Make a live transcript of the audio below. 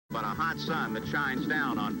but a hot sun that shines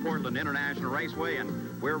down on Portland International Raceway,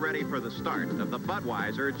 and we're ready for the start of the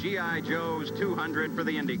Budweiser G.I. Joe's 200 for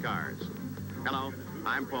the IndyCars. Hello,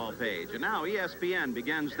 I'm Paul Page, and now ESPN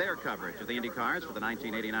begins their coverage of the IndyCars for the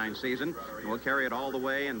 1989 season, and we'll carry it all the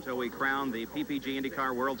way until we crown the PPG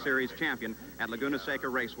IndyCar World Series champion at Laguna Seca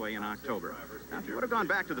Raceway in October. Now, if you would have gone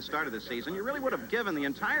back to the start of the season, you really would have given the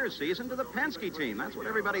entire season to the Penske team. That's what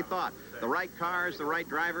everybody thought. The right cars, the right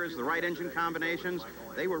drivers, the right engine combinations,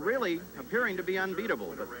 they were really appearing to be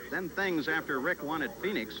unbeatable. But then things after Rick won at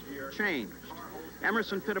Phoenix changed.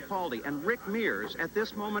 Emerson Fittipaldi and Rick Mears at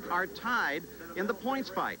this moment are tied in the points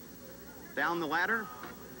fight. Down the ladder,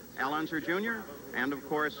 Al Unser Jr., and of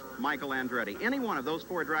course, Michael Andretti. Any one of those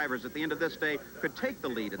four drivers at the end of this day could take the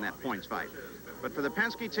lead in that points fight. But for the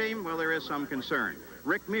Penske team, well, there is some concern.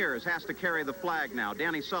 Rick Mears has to carry the flag now.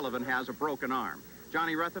 Danny Sullivan has a broken arm.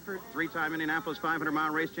 Johnny Rutherford, three-time Indianapolis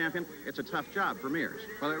 500-mile race champion. It's a tough job for Mears.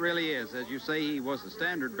 Well, it really is. As you say, he was the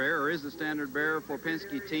standard bearer, or is the standard bearer for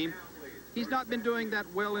Penske team. He's not been doing that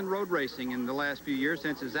well in road racing in the last few years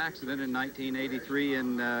since his accident in 1983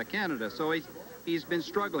 in Canada. So he's been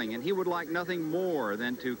struggling, and he would like nothing more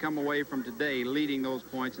than to come away from today leading those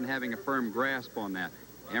points and having a firm grasp on that.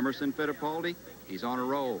 Emerson Fittipaldi, he's on a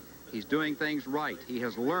roll. He's doing things right. He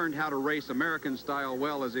has learned how to race American style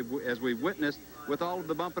well, as we've witnessed with all of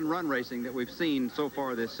the bump and run racing that we've seen so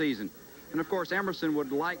far this season. And of course, Emerson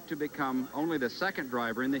would like to become only the second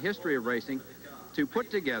driver in the history of racing to put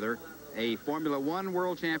together a Formula One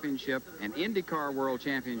World Championship, an IndyCar World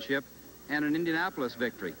Championship, and an Indianapolis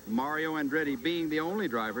victory. Mario Andretti being the only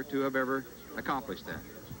driver to have ever accomplished that.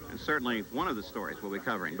 And certainly one of the stories we'll be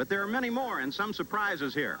covering. But there are many more and some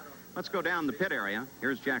surprises here. Let's go down the pit area.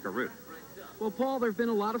 Here's Jack Arute. Well, Paul, there have been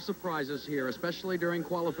a lot of surprises here, especially during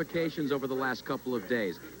qualifications over the last couple of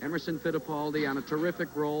days. Emerson Fittipaldi on a terrific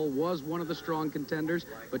roll, was one of the strong contenders,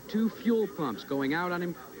 but two fuel pumps going out on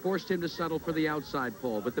him forced him to settle for the outside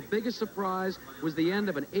pole. But the biggest surprise was the end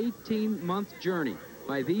of an 18-month journey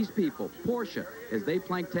by these people, Porsche, as they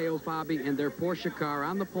planked Teo Fabi and their Porsche car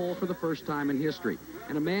on the pole for the first time in history.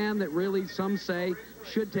 And a man that really, some say,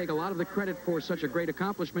 should take a lot of the credit for such a great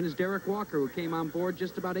accomplishment is Derek Walker, who came on board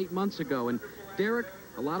just about 8 months ago. And Derek,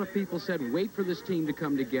 a lot of people said, wait for this team to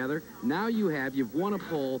come together. Now you've won a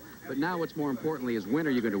pole, but now what's more importantly is when are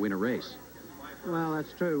you going to win a race? Well,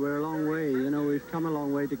 that's true. We're a long way. You know, we've come a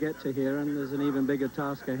long way to get to here, and there's an even bigger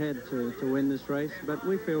task ahead to win this race. But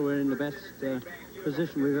we feel we're in the best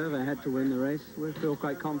position we've ever had to win the race. We feel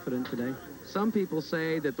quite confident today. Some people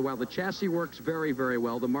say that while the chassis works very, very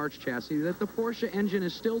well, the March chassis, that the Porsche engine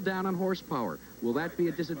is still down on horsepower. Will that be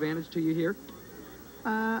a disadvantage to you here?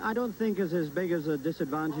 I don't think it's as big as a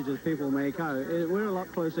disadvantage as people make out. We're a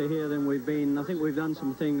lot closer here than we've been. I think we've done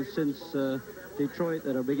some things since Detroit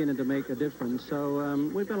that are beginning to make a difference. So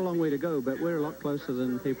we've got a long way to go, but we're a lot closer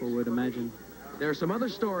than people would imagine. There are some other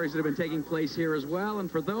stories that have been taking place here as well, and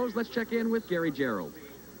for those, let's check in with Gary Gerald.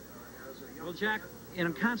 Well, Jack, in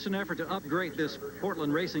a constant effort to upgrade this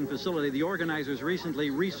Portland racing facility, the organizers recently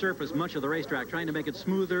resurfaced much of the racetrack, trying to make it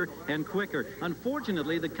smoother and quicker.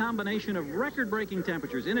 Unfortunately, the combination of record-breaking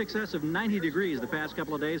temperatures in excess of 90 degrees the past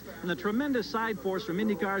couple of days and the tremendous side force from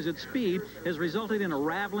IndyCars at speed has resulted in a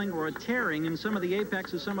raveling or a tearing in some of the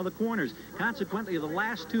apex of some of the corners. Consequently, the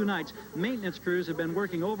last 2 nights, maintenance crews have been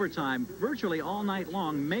working overtime virtually all night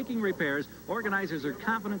long, making repairs. Organizers are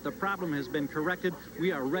confident the problem has been corrected.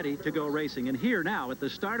 We are ready to go racing. And here now, at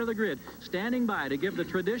the start of the grid, standing by to give the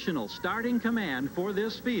traditional starting command for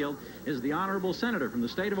this field is the honorable senator from the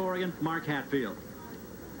state of Oregon, Mark Hatfield.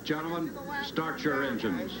 Gentlemen, start your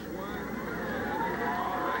engines.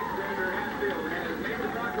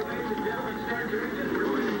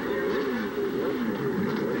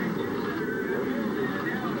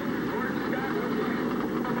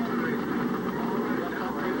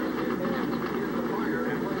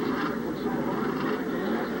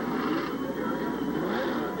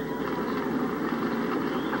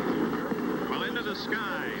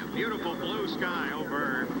 Beautiful blue sky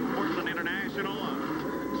over Portland International.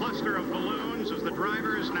 A cluster of balloons as the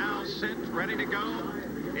drivers now sit ready to go.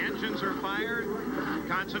 Engines are fired.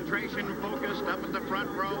 Concentration focused up at the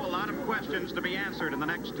front row. A lot of questions to be answered in the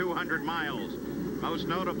next 200 miles. Most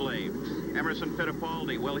notably, Emerson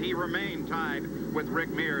Fittipaldi. Will he remain tied with Rick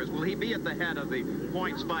Mears? Will he be at the head of the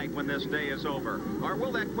points fight when this day is over? Or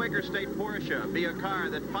will that Quaker State Porsche be a car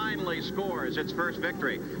that finally scores its first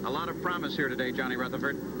victory? A lot of promise here today, Johnny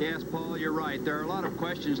Rutherford. Yes, Paul, you're right. There are a lot of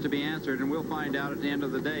questions to be answered, and we'll find out at the end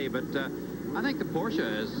of the day. But I think the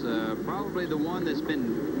Porsche is probably the one that's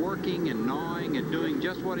been working and gnawing and doing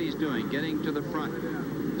just what he's doing, getting to the front.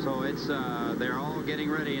 So it's they're all getting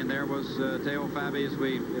ready, and there was Teo Fabi as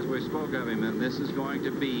we spoke of him, and this is going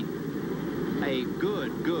to be a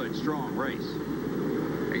good, strong race.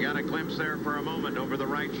 We got a glimpse there for a moment over the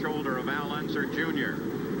right shoulder of Al Unser Jr.,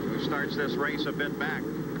 who starts this race a bit back.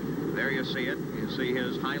 There you see it. You see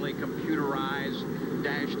his highly computerized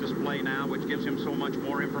dash display now, which gives him so much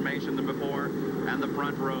more information than before. And the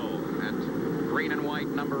front row. And green and white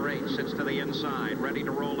number 8 sits to the inside, ready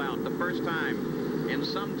to roll out. The first time in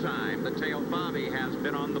some time that Teo Fabi has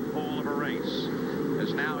been on the pole of a race,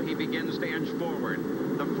 as now he begins to inch forward.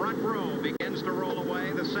 The front row begins to roll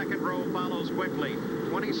away. The second row follows quickly.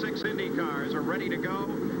 26 Indy cars are ready to go.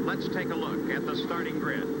 Let's take a look at the starting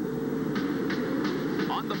grid.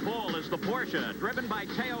 On the pole is the Porsche, driven by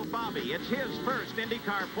Teo Fabi. It's his first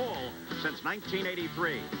IndyCar pole since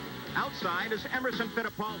 1983. Outside is Emerson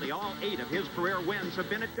Fittipaldi. All 8 of his career wins have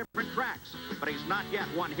been at different tracks, but he's not yet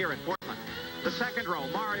won here at Portland. The second row,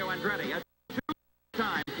 Mario Andretti, a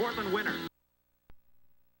 2-time Portland winner.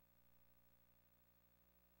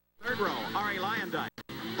 Third row, Arie Luyendyk.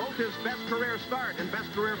 Both his best career start and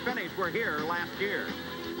best career finish were here last year.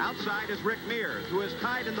 Outside is Rick Mears, who is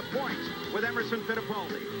tied in the points with Emerson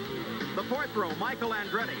Fittipaldi. The fourth row, Michael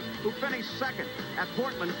Andretti, who finished second at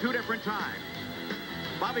Portland 2 different times.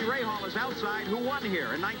 Bobby Rahal is outside, who won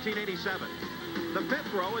here in 1987. The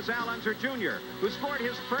fifth row is Al Unser Jr., who scored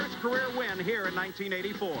his first career win here in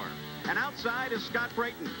 1984. And outside is Scott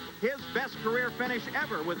Brayton. His best career finish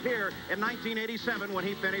ever was here in 1987 when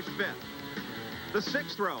he finished 5th. The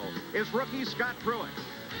sixth row is rookie Scott Pruitt.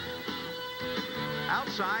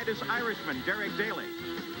 Outside is Irishman Derek Daly.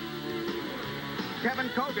 Kevin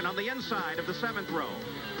Cogan on the inside of the 7th row.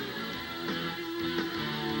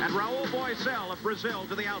 And Raul Boisel of Brazil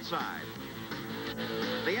to the outside.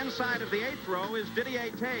 The inside of the 8th row is Didier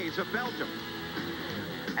Tays of Belgium.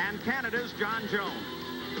 And Canada's John Jones.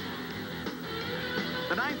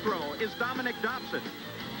 The 9th row is Dominic Dobson.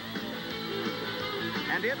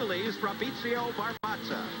 And Italy's Fabrizio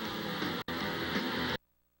Barbazza.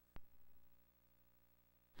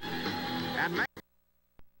 And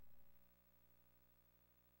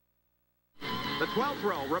the 12th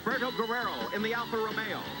row, Roberto Guerrero in the Alfa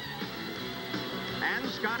Romeo. And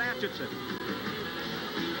Scott Atchison.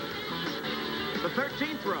 The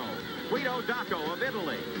 13th row, Guido Dacco of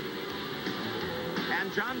Italy.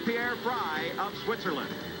 And Jean-Pierre Frey of Switzerland.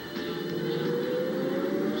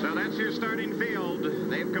 So that's your starting field.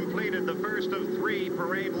 They've completed the first of 3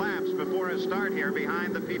 parade laps before a start here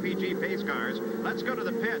behind the PPG pace cars. Let's go to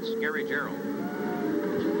the pits. Gary Gerald.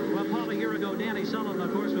 Well, Paul, a year ago, Danny Sullivan,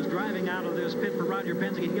 of course, was driving out of this pit for Roger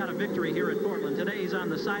Penske. He got a victory here at Portland. Today, he's on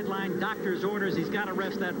the sideline. Doctor's orders. He's got to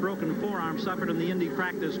rest that broken forearm suffered in the Indy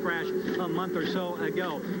practice crash a month or so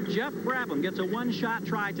ago. Jeff Brabham gets a one-shot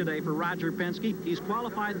try today for Roger Penske. He's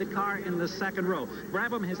qualified the car in the 2nd row.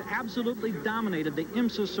 Brabham has absolutely dominated the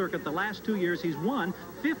IMSA circuit the last 2 years. He's won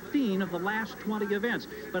 15 of the last 20 events.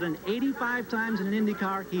 But in 85 times in an Indy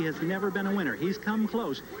car, he has never been a winner. He's come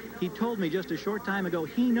close. He told me just a short time ago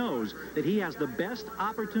he knows that he has the best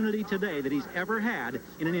opportunity today that he's ever had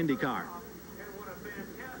in an Indy car.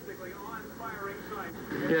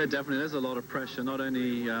 Yeah, definitely. There's a lot of pressure, not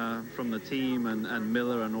only from the team and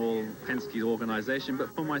Miller and all Penske's organization,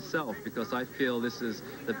 but for myself, because I feel this is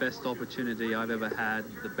the best opportunity I've ever had,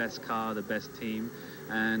 the best car, the best team,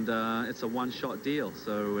 and it's a one-shot deal,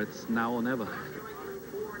 so it's now or never.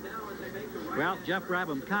 Well, Jeff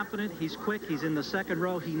Brabham, confident, he's quick, he's in the 2nd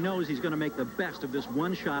row, he knows he's going to make the best of this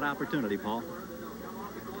one-shot opportunity, Paul.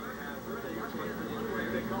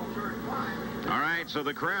 All right, so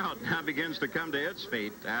the crowd now begins to come to its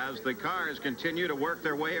feet as the cars continue to work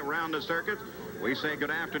their way around the circuit. We say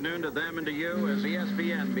good afternoon to them and to you as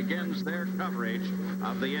ESPN begins their coverage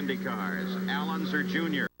of the Indy cars. Al Unser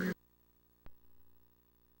Jr.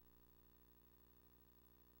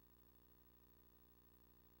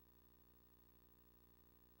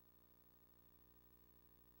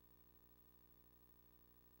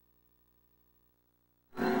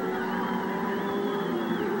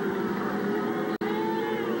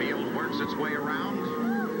 Its way around,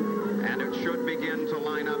 and it should begin to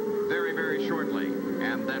line up very, very shortly,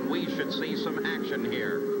 and then we should see some action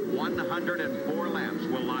here. 104 laps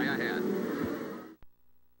will lie ahead.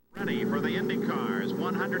 Ready for the Indy cars.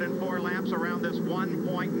 104 laps around this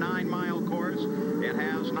 1.9-mile course. It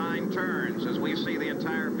has 9 turns as we see the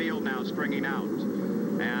entire field now stringing out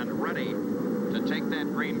and ready to take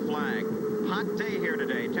that green flag. Hot day here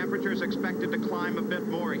today. Temperatures expected to climb a bit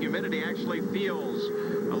more. Humidity actually feels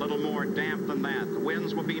a little more damp than that. The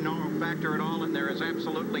winds will be no factor at all, and there is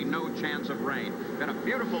absolutely no chance of rain. Been a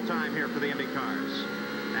beautiful time here for the Indy cars.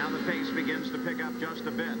 Now the pace begins to pick up just a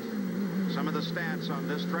bit. Some of the stats on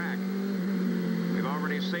this track. We've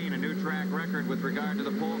already seen a new track record with regard to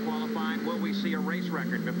the pole qualifying. Will we see a race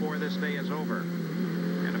record before this day is over?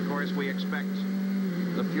 And of course, we expect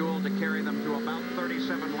the fuel to carry them to about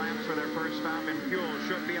 37 laps for their first stop, and fuel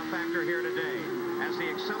should be a factor here today as the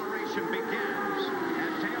acceleration begins.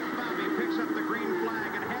 And Teo Bobby picks up the green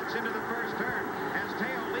flag and heads into the first turn as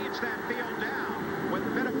Teo leads that field down, with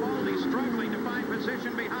Fittipaldi struggling to find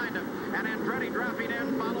position behind him, and Andretti dropping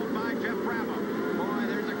in, followed by Jeff Bravo. Boy,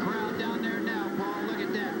 there's a crowd down there now, Paul. Look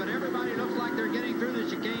at that. But everybody looks like they're getting through the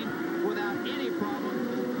chicane without any problem.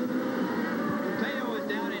 Teo is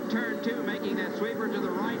down in turn 2, making that sweeper to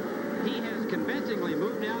the right. He has convincingly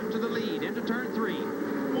moved out to the lead into turn 3.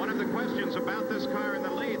 One of the questions about this car in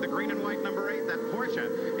the lead, the green and white number 8, that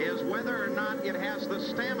Porsche, is whether or not it has the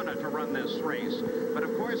stamina to run this race. But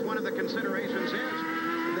of course, one of the considerations is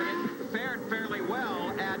that it fared fairly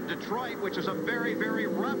well at Detroit, which is a very, very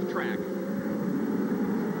rough track.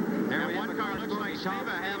 And one car looks like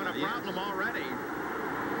Steva having a problem already.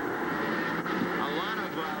 A lot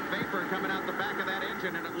of vapor coming out the back of that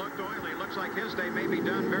engine, and it looked oily. Looks like his day may be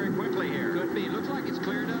done very quickly here. Could be. Looks like it's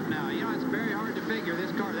cleared up now. You know, it's very hard to figure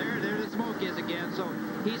this car. There the smoke is again. So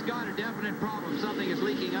he's got a definite problem. Something is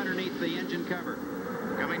leaking underneath the engine cover.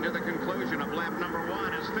 Coming to the conclusion of lap number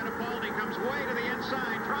 1 as Fittipaldi comes way to the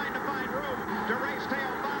inside, trying to find room to race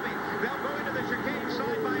Teo Bobby. They'll go into the chicane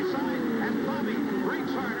side by side, and Bobby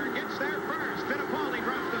brakes harder, gets there first. Fittipaldi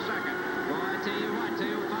drops to second. Well, I tell you what,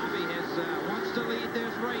 Teo Bobby wants to lead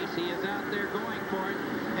this race. He is out there going for it.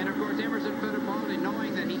 And, of course, Emerson Fittipaldi,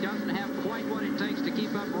 knowing that he doesn't have quite what it takes to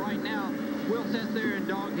keep up right now, will sit there and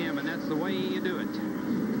dog him, and that's the way you do it.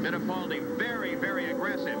 Fittipaldi very, very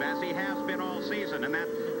aggressive, as he has been all season, in that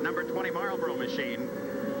number 20 Marlboro machine.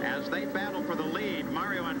 As they battle for the lead,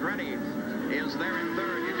 Mario Andretti is there in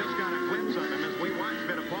third. You just got a glimpse of him as we watch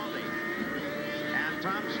Fittipaldi. And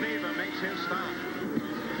Tom Sneva makes his stop.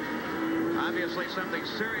 Obviously something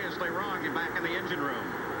seriously wrong back in the engine room.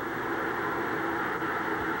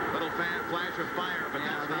 Little flash of fire, but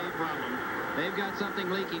that's not a problem. They've got something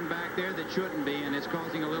leaking back there that shouldn't be, and it's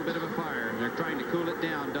causing a little bit of a fire. They're trying to cool it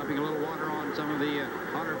down, dumping a little water on some of the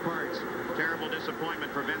hotter parts. Terrible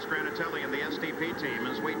disappointment for Vince Granatelli and the STP team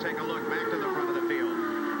as we take a look back to the front of the field.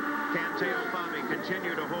 Can Teo Bobby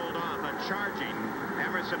continue to hold off a charging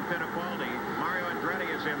Emerson Fittipaldi? Mario Andretti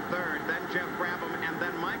is in third, then Jeff Brabham, and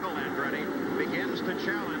then Michael Andretti begins to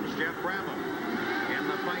challenge Jeff Brabham in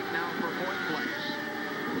the fight now for fourth place.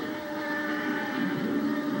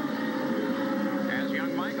 As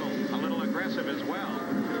young Michael, a little aggressive as well.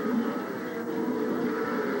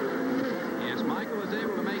 Yes, Michael is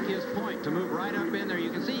able to make his point to move right up in there.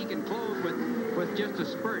 You can see he can close with just a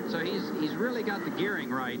spurt, so he's really got the gearing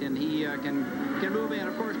right, and he can move in.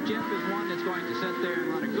 Of course, Jeff is one that's going to sit there and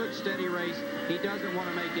run a good, steady race. He doesn't want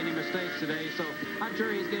to make any mistakes today, so I'm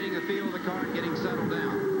sure he's getting the feel of the car and getting settled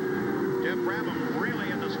down. Jeff Brabham really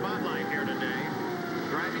in the spotlight here today.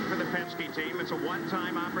 Driving for the Penske team, it's a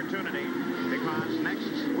one-time opportunity because next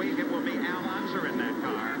week it will be Al Unser in that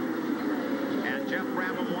car. And Jeff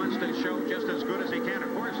Brabham wants to show just as good as he can.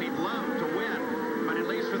 Of course, he'd love to win, but at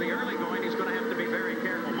least for the early going, he's going to have to be very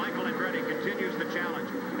careful. Michael Andretti continues the challenge,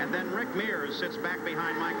 and then Rick Mears sits back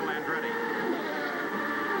behind Michael Andretti.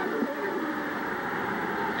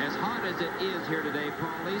 As hot as it is here today,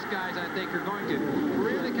 Paul, these guys, I think, are going to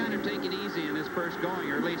really kind of take it easy in this first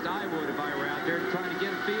going, or at least I would if I were out there trying to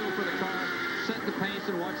get a feel for the car, set the pace,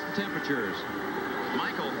 and watch the temperatures.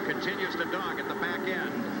 Michael continues to dog at the back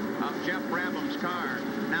end of Jeff Brabham's car.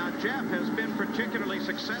 Now, Jeff has been particularly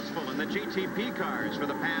successful in the GTP cars for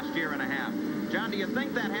the past year and a half. John, do you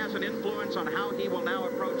think that has an influence on how he will now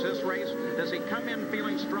approach this race? Does he come in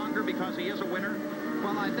feeling stronger because he is a winner?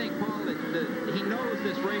 Well, I think, Paul, that he knows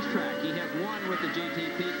this racetrack. He has won with the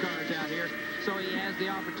GTP cars out here, so he has the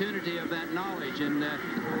opportunity of that knowledge, and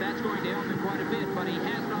that's going to help him quite a bit, but he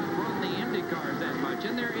has not run the Indy cars that much,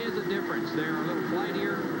 and there is a difference. They're a little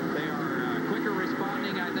flightier. They are quicker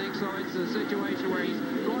responding, I think, so it's a situation where he's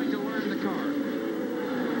going to learn the car.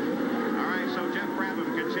 All right, so Jeff Brabham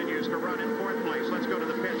continues to run in fourth place. Let's go to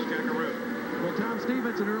the pits, check a route. Well, Tom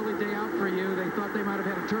Stevens, an early day out for you. They thought they might have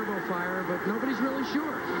had a turbo fire, but nobody's really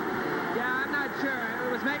sure. Yeah, I'm not sure.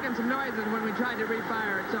 It was making some noises when we tried to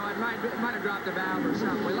refire it, so it might have dropped a valve or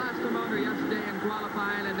something. We lost the motor yesterday in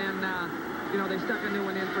qualifying, and then, you know, they stuck a new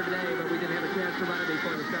one in for today, but we didn't have a chance to run it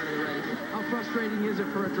before the start of the race. How frustrating is it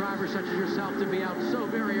for a driver such as yourself to be out so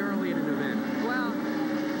very early in an event? Well,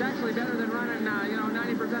 It's actually better than running,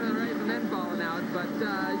 90% of the race and then falling out. But,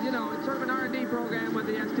 it's sort of an R&D program with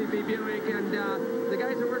the STP Buick, and the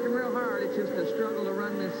guys are working real hard. It's just a struggle to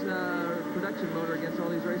run this production motor against all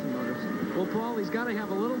these racing motors. Well, Paul, he's got to have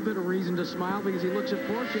a little bit of reason to smile because he looks at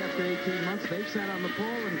Porsche after 18 months. They've sat on the pole,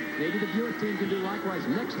 and maybe the Buick team can do likewise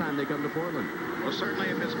next time they come to Portland. Well, certainly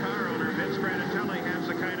if his car owner, Vince Granatelli, has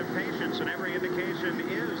the kind of patience, and every indication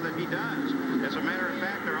is that he does. As a matter of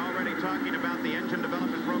fact, they're already talking about the engine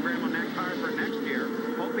development program on that car for next year,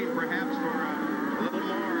 hoping perhaps for a little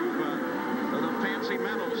more of the fancy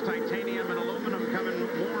metals, titanium and aluminum, coming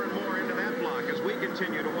more and more into that block as we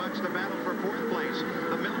continue to watch the battle for fourth place.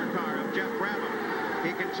 The Miller car of Jeff Brabham.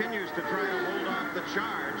 He continues to try to hold off the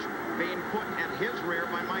charge being put at his rear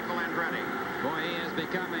by Michael Andretti. Boy, he has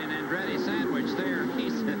become an Andretti sandwich there.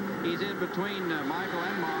 He's in between Michael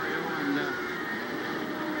and Mario, and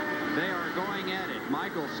they are going at it.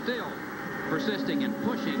 Michael still persisting and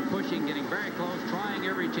pushing, getting very close, trying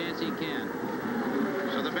every chance he can.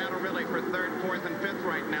 So the battle really for third, fourth, and fifth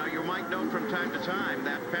right now. You might note from time to time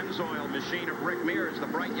that Pennzoil machine of Rick Mears, the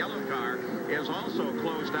bright yellow car, is also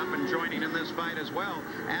closed up and joining in this fight as well,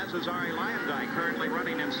 as is Ari Lyondike, currently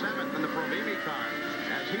running in seventh in the Provimi car,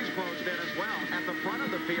 as he's closed in as well. At the front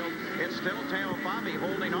of the field, it's still Teo Fabi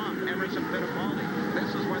holding off Emerson Fittipaldi.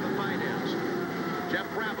 This is where the fight is. Jeff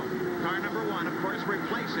Brabham, car number one, of course,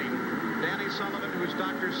 replacing Danny Sullivan, whose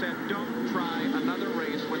doctor said, don't try another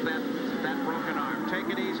race with that broken arm. Take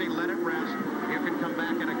it easy, let it rest. You can come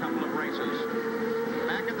back in a couple of races.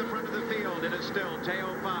 Back at the front of the field, it is still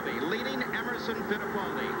Teo Fabi leading Emerson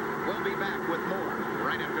Fittipaldi. We'll be back with more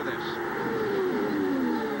right after this.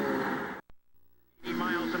 80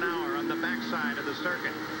 miles an hour on the backside of the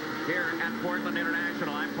circuit. Here at Portland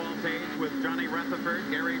International, I'm Paul Page with Johnny Rutherford,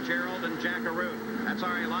 Gary Gerald, and Jack Arute. That's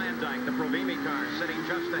Ari Lyondike, the Provimi car, sitting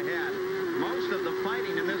just ahead. Most of the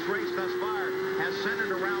fighting in this race thus far has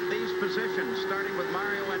centered around these positions, starting with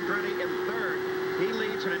Mario Andretti in third. He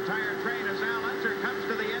leads an entire train as Al Unser comes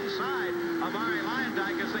to the inside of Ari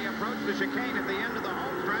Lyondike as they approach the chicane at the end of the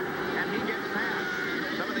home stretch, and he gets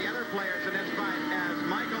past some of the other players in this fight as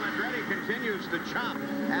Michael Andretti continues to chop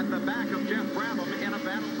at the back of Jeff Brabham in a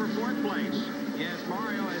battle for fourth place. Yes,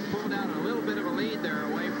 Mario has pulled out a little bit of a lead there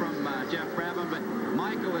away from Jeff Brabham, but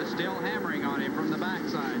Michael is still hammering on him from the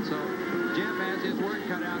backside. So Jeff has his work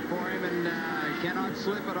cut out for him and cannot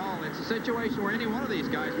slip at all. It's a situation where any one of these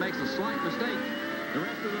guys makes a slight mistake. The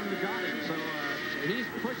rest of them have got him, so he's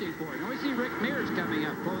pushing for it. Now we see Rick Mears coming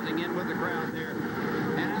up, closing in with the crowd there.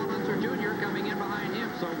 And Al Unser Jr. coming in behind him,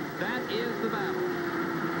 so that is the battle.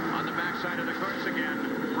 On the backside of the course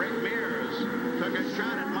again, Rick Mears took a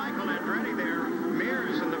shot at Michael Andretti there.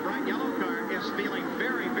 Mears in the bright yellow car is feeling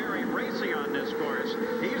very, very racy on this course.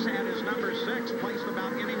 He's had his number 6 placed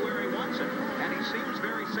about anywhere he wants it, and he seems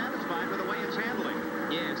very satisfied with the way it's handling.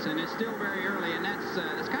 Yes, and it's still very early, and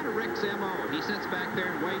that's kind of Rick's M.O. He sits back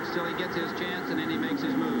there and waits till he gets his chance, and then he makes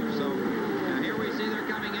his move. So here we see they're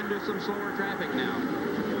coming into some slower traffic now.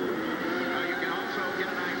 You can also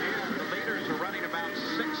get an idea. The leaders are running about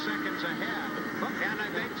 6 seconds ahead, and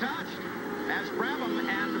they touched. As Brabham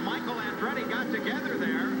and Michael Andretti got together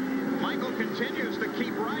there, Michael continues to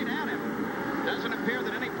keep right at him. Doesn't appear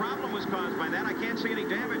that any problem was caused by that. I can't see any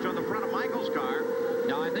damage on the front of Michael's car.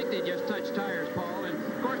 No, I think they just touched tires, Paul. And,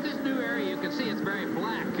 of course, this new area, you can see it's very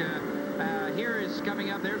black. Here is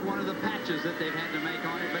coming up. There's one of the patches that they've had to make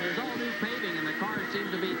on it. But there's all new paving, and the cars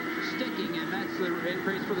seem to be sticking, and that's the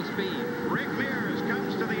increase for the speed. Rick Mears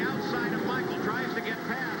comes to the outside of Michael, tries to get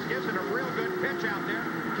past, gives it a real good pitch out there.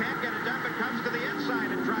 Can't get it done, but comes to the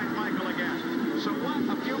inside and tries Michael again. So what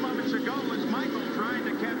a few moments ago was Michael trying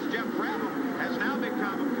to catch Jeff Brabham has now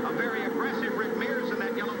become a very aggressive Rick Mears in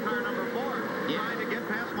that yellow car number 4, trying to get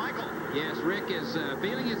past Michael. Yes, Rick is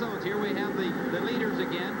feeling his oats. Here we have the leaders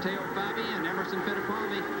again, Teo Fabi and Emerson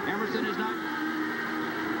Fittipaldi. Emerson is not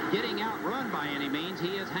getting outrun by any means.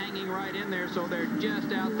 He is hanging right in there, so they're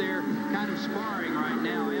just out there kind of sparring right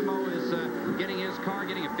now. Mo is getting his car,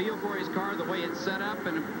 getting a feel for his car, the way it's set up,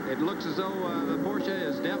 and it looks as though the Porsche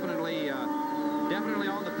is definitely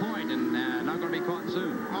on the point and not going to be caught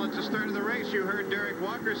soon. Well, at the start of the race, you heard Derek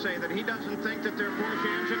Walker say that he doesn't think that their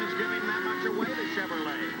Porsche engine is giving that much away to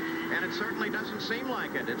Chevrolet. And it certainly doesn't seem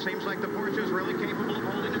like it. It seems like the Porsche is really capable of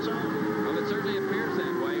holding its own. Well, it certainly appears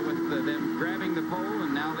that way with them grabbing the pole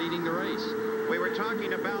and now leading the race. We were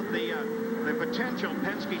talking about the potential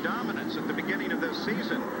Penske dominance at the beginning of this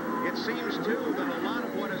season. It seems, too, that a lot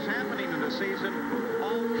of what is happening in the season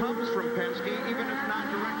all comes from Penske, even if not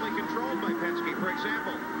directly controlled by Penske. For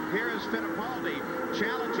example, here is Fittipaldi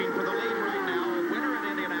challenging for the lead right now. A winner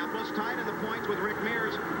in Indianapolis, tied in the points with Rick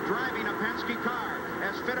Mears, driving a Penske car.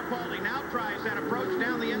 as Fittipaldi now tries that approach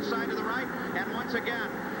down the inside to the right. And once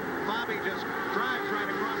again, Bobby just drives right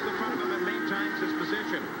across the front of him and maintains his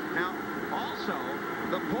position. Now, also,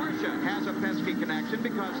 the Porsche has a Penske connection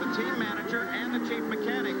because the team manager and the chief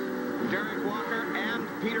mechanic, Derek Walker and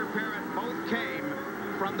Peter Parrott, both came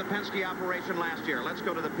from the Penske operation last year. Let's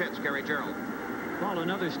go to the pits, Gary Gerald. Well,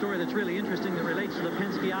 another story that's really interesting that relates to the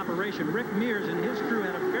Penske operation. Rick Mears and his crew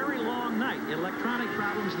had a very long night. Electronic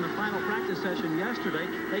problems in the final practice session yesterday.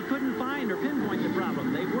 They couldn't find or pinpoint the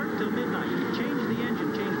problem. They worked till midnight. Changed the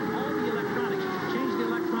engine, changed all the electronics, changed the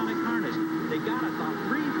electronic harness. They got about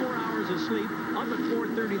 3-4 hours of sleep up at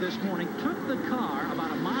 4:30 this morning. Took the car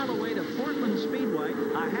about a mile away to Portland Speedway,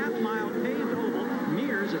 a half-mile paved oval.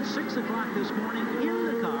 Mears at 6 o'clock this morning in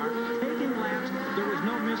the car, taking laps. There was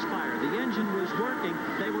no misfire. The engine was working.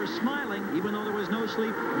 They were smiling, even though there was no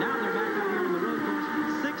sleep. Now they're back out here in the road course,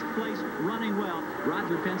 6th place, running well.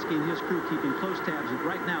 Roger Penske and his crew keeping close tabs, and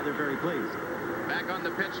right now they're very pleased. Back on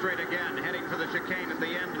the pit straight again, heading for the chicane at the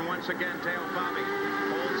end, and once again, Teo Fabi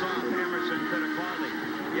holds off Emerson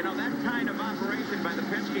Fittipaldi. You know, that kind of operation by the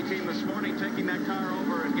Penske team this morning, taking that car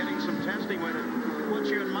over and getting some testing with it, puts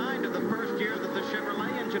you in mind of the first year that the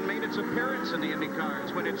Chevrolet engine made its appearance in the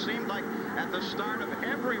IndyCars, when it seemed like at the start of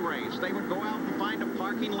every race, they would go out and find a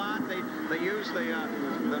parking lot. They used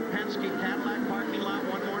the Penske Cadillac parking lot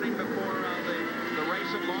one morning before the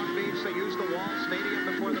race at Long Beach. They used the Wall Stadium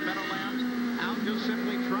before the Meadowlands, out just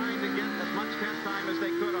simply trying to get as much test time as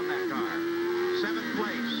they could on that car. 7th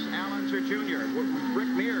place, Al Unser Jr. Rick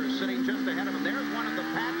Mears sitting just ahead of him. There's one of the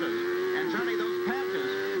patches. And, Johnny, those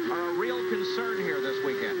patches are a real concern here this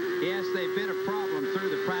weekend. Yes, they've been a problem through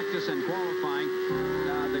the practice and qualifying.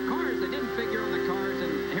 The cars, they didn't figure on the cars.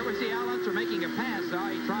 And here we see Al Unser making a pass.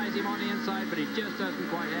 He tries him on the inside, but he just doesn't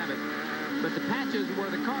quite have it. But the patches where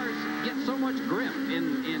the cars get so much grip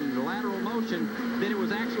in lateral motion that it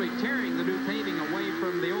was actually tearing the new paving away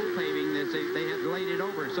from the old paving that they had laid it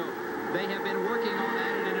over. So they have been working on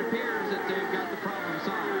that, and it appears that they've got the problem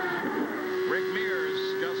solved. Rick Mears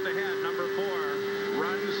just ahead, number 4,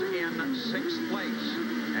 runs in 6th place.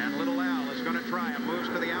 And little Al is going to try and moves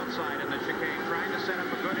to the outside in the chicane, trying to set up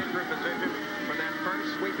a good entry position for that first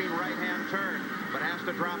sweeping right-hand turn, but has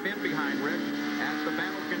to drop in behind Rick as the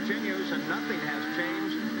battle continues, and nothing has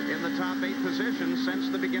changed in the top 8 positions since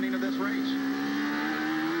the beginning of this race.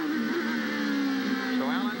 So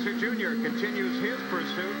Al Unser Jr. continues his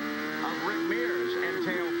pursuit of Rick Mears, and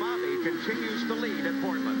Teo Fabi continues to lead at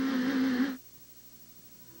Portland.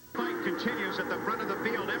 Fight continues at the front of the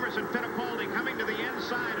field. Emerson Fittipaldi coming to the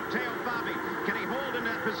inside of Teo Fabi. Can he hold in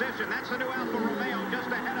that position? That's the new Alfa Romeo just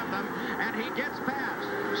ahead of them, and he gets past.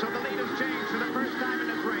 So the lead has changed for the first time in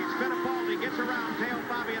this race. Fittipaldi gets around Teo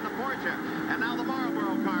Fabi in the Porsche, and now the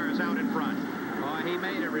Marlboro car is out in front. Oh, he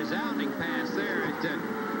made a resounding pass there.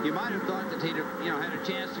 You might have thought that he'd had a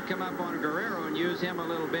chance to come up on Guerrero and use him a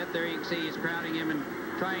little bit. There you can see he's crowding him and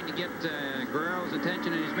trying to get Guerrero's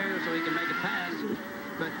attention in his mirror so he can make a pass.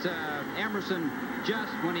 But Emerson,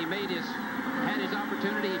 just when he had his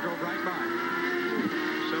opportunity, he drove right by.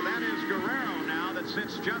 So that is Guerrero now that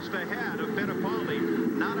sits just ahead of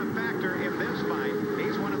Fittipaldi. Not a factor in this fight.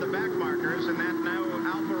 He's one of the back markers in that now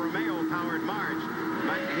Alfa Romeo-powered March.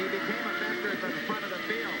 But he became a factor at the front of the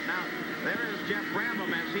field. Now, there is Jeff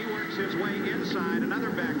Brabham as he works his way inside. Another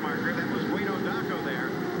back marker. That was Guido Dacco there.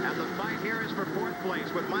 And the fight here is for 4th place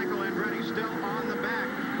with Michael Andretti still on the back.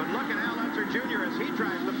 But look at Al Unser Jr. as he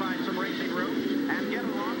tries to find some racing room and get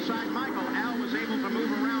alongside Michael. Al was able to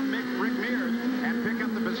move around Rick Mears and pick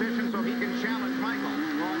up the position so he can challenge Michael.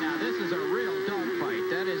 Oh, now this is a real dogfight.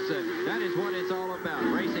 That is what it's all about.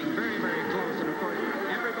 Racing very, very close. And, of course,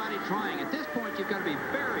 everybody trying. At this point, you've got to be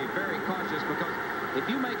very, very cautious because if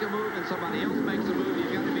you make a move and somebody else makes a move,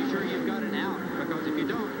 you've got to be sure you've got it out, because if you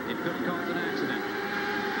don't, it could cause an accident.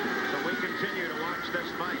 So we continue to watch this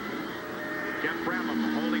fight. Jeff Brabham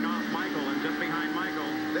holding off Michael, and just behind Michael,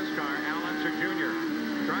 this car, Al Unser Jr.,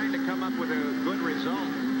 trying to come up with a good result.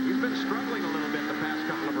 He's been struggling a little bit the past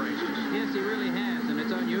couple of races. Yes, he really has, and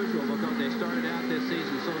it's unusual because they started out this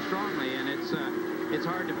season so strongly, and it's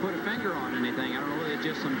hard to put a finger on anything. I don't know whether it's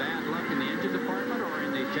just some bad luck in the engine department or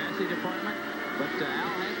in the chassis department, but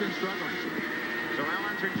Al has been struggling. So Al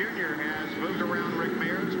Unser Jr. has moved around Rick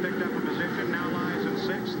Mears, picked up a position, now lies in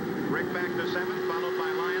 6th. Rick back to 7th, followed by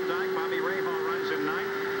Lion Dyke. Bobby Rahal runs in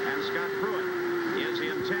 9th, and Scott Pruitt is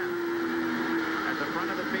in 10th. At the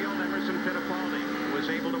front of the field, Emerson Fittipaldi was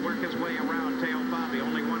able to work his way around Teo Fabi.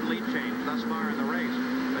 Only one lead change thus far in the race.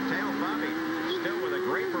 But Teo Fabi, still with a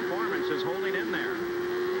great performance, is holding in there.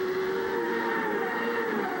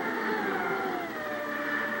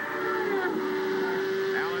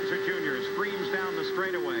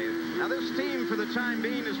 team for the time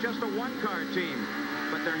being is just a one-car team,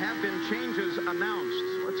 but there have been changes announced.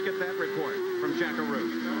 Let's get that report from Jack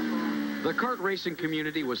Arute. The kart racing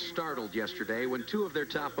community was startled yesterday when two of their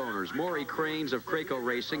top owners, Maury Cranes of Craco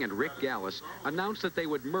Racing and Rick Gallus, announced that they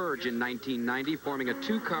would merge in 1990, forming a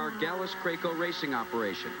two-car Gallus-Craco racing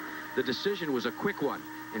operation. The decision was a quick one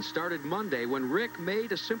and started Monday when Rick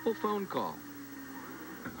made a simple phone call.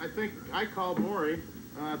 I think I called Maury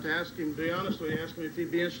to ask him, to be honest with you, ask him if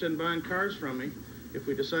he'd be interested in buying cars from me if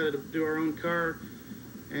we decided to do our own car.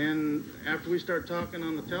 And after we started talking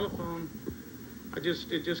on the telephone,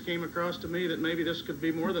 it just came across to me that maybe this could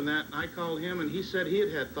be more than that. And I called him, and he said he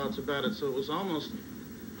had thoughts about it. So it was almost,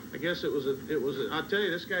 I guess it was I'll tell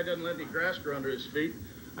you, this guy doesn't let any grass grow under his feet.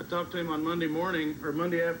 I talked to him on Monday morning, or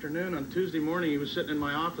Monday afternoon. On Tuesday morning, he was sitting in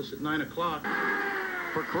my office at 9 o'clock.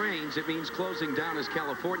 For Cranes, it means closing down his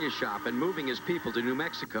California shop and moving his people to New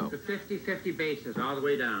Mexico. The 50-50 basis all the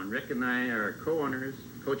way down. Rick and I are co-owners,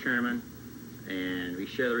 co-chairman, and we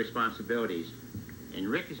share the responsibilities. And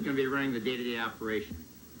Rick is going to be running the day-to-day operation.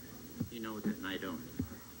 He knows it, and I don't.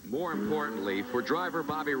 More importantly, for driver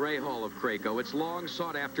Bobby Rahal of Craco, it's long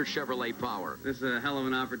sought-after Chevrolet power. This is a hell of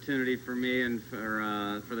an opportunity for me and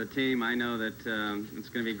for the team. I know that it's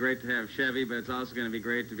going to be great to have Chevy, but it's also going to be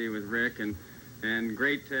great to be with Rick, and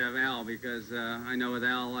great to have Al, because I know with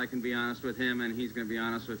Al I can be honest with him, and he's going to be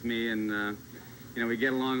honest with me, and you know, we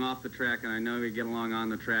get along off the track, and I know we get along on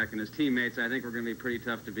the track, and as teammates, I think we're going to be pretty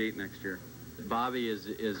tough to beat next year. Bobby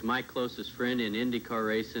is my closest friend in IndyCar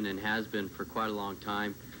racing and has been for quite a long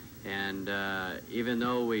time. And even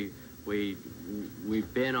though we've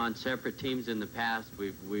been on separate teams in the past,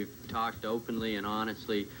 we've talked openly and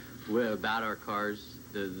honestly about our cars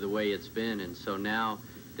the way it's been. And so now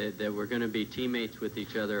that we're going to be teammates with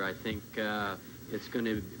each other, I think it's going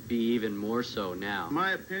to be even more so now. In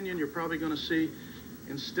my opinion, you're probably going to see,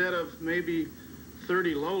 instead of maybe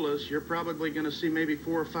 30 Lolas, you're probably going to see maybe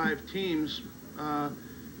 4 or 5 teams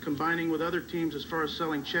combining with other teams as far as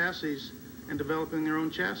selling chassis and developing their own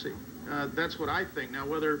chassis. That's what I think. Now,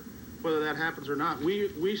 whether that happens or not,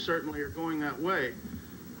 we certainly are going that way.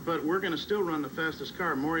 But we're going to still run the fastest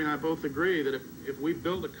car. Maury and I both agree that if we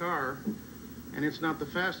build a car and it's not the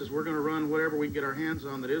fastest, we're going to run whatever we can get our hands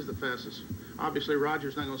on that is the fastest. Obviously,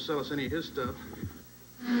 Roger's not going to sell us any of his stuff.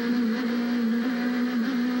 So a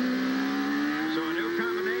new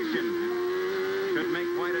combination could make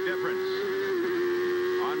quite a difference.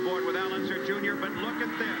 On board with Al Unser Jr., but look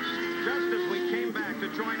at this. Just as we came back to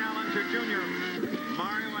join Al Unser Jr.,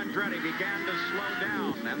 Mario Andretti began to slow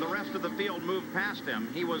down, and the rest of the field moved past him.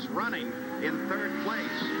 He was running in 3rd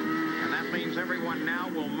place, and that means everyone now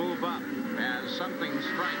will move up as something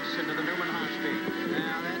strikes into the Newman-Haas feed.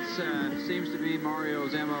 Now, that seems to be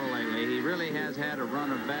Mario's M.O. lately. He really has had a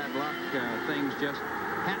run of bad luck, things just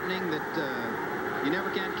happening that you never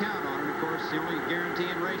can count on. And, of course, the only guarantee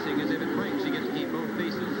in racing is if it breaks, you get to keep both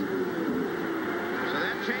pieces. So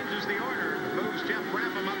that changes the order. Moves Jeff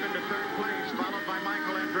Brabham up into 3rd place, followed by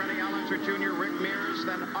Michael Andretti, Al Unser Jr., Rick Mears,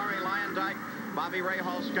 then Ari Lyondike, Bobby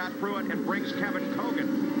Rahal, Scott Pruitt, and brings Kevin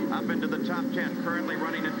Kogan up into the top 10, currently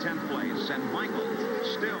running in 10th place. And Michael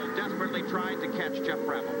still desperately trying to catch Jeff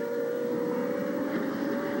Brabham.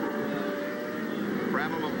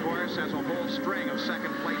 Brabham, of course, has a whole string of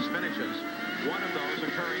 2nd place finishes, one of those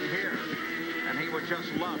occurring here. And he would just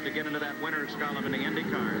love to get into that winner's column in the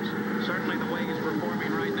IndyCars. Certainly the way he's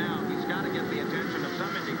performing right now, he's got to get the attention of some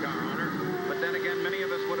IndyCar owner. But then again, many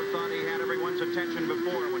of us would have thought he had everyone's attention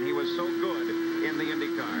before when he was so good in the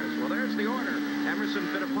IndyCars. Well, there's the order. Emerson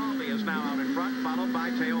Fittipaldi is now out in front, followed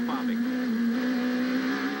by Teo Fabi.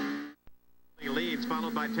 He leads,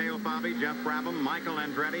 followed by Teo Fabi, Jeff Brabham, Michael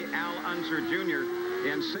Andretti, Al Unser Jr.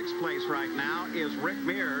 In 6th place right now is Rick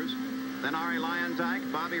Mears. Then Ari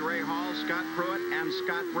Lyondike, Bobby Rahal, Scott Pruitt, and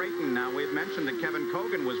Scott Brayton. Now, we've mentioned that Kevin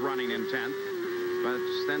Kogan was running in 10th, but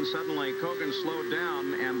then suddenly Kogan slowed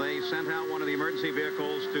down, and they sent out one of the emergency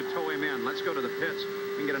vehicles to tow him in. Let's go to the pits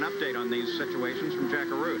and get an update on these situations from Jack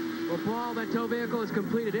Arute. Well, Paul, that tow vehicle has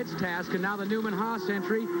completed its task, and now the Newman-Haas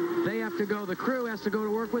entry, they have to go, the crew has to go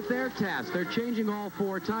to work with their task. They're changing all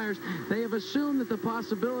 4 tires. They have assumed that the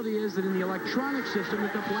possibility is that in the electronic system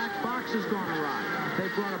that the black box has gone awry. They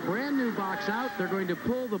brought a brand new box out. They're going to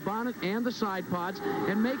pull the bonnet and the side pods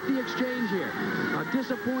and make the exchange here.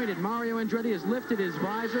 Disappointed, Mario Andretti has lifted his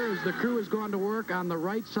visor as the crew has gone to work on the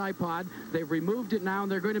right side pod. They've removed it now,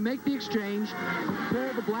 and they're going to make the exchange, pull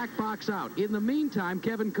pull the black box out. In the meantime,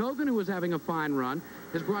 Kevin Kogan, who was having a fine run,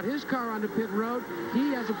 has brought his car onto pit road.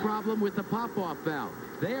 He has a problem with the pop-off valve.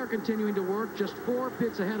 They are continuing to work just 4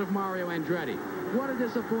 pits ahead of Mario Andretti. What a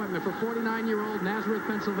disappointment for 49-year-old Nazareth,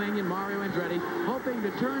 Pennsylvania Mario Andretti, hoping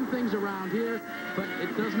to turn things around here, but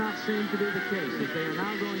it does not seem to be the case, as they are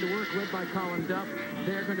now going to work, led by Colin Duff.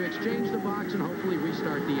 They're going to exchange the box and hopefully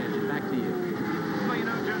restart the engine. Back to you. Well, you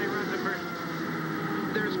know, Johnny Rutherford,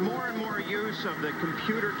 there's more and more use of the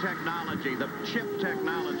computer technology, the chip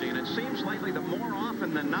technology, and it seems lately that more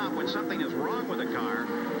often than not, when something is wrong with a car,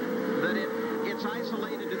 that it's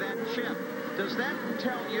isolated to that chip. Does that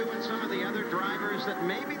tell you and some of the other drivers that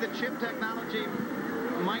maybe the chip technology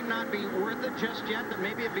might not be worth it just yet, that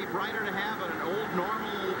maybe it'd be brighter to have an old,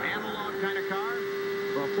 normal, analog kind of car?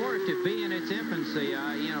 Well, for it to be in its infancy,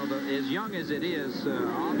 you know, as young as it is,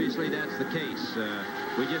 obviously that's the case.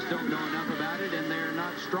 We just don't know enough about it, and they're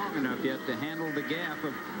not strong enough yet to handle the gap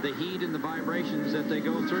of the heat and the vibrations that they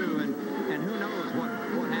go through. And who knows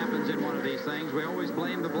what happens in one of these things. We always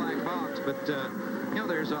blame the black box, but, you know,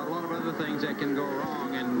 there's a lot of other things that can go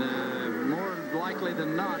wrong. And more likely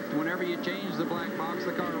than not, whenever you change the black box,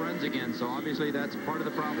 the car runs again. So obviously that's part of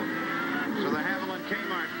the problem. So the Haviland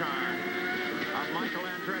Kmart car of Michael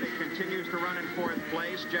Andretti continues to run in 4th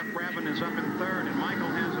place. Jeff Brabham is up in 3rd, and Michael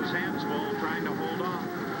has his hands full trying to hold off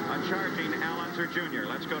a charging Al Unser Jr.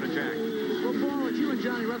 Let's go to Jack. Well, Paul, as you and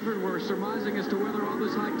Johnny Rutherford were surmising as to whether all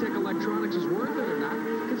this high-tech electronics is worth it or not,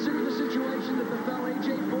 consider the situation that befell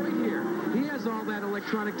A.J. Foyt here. He has all that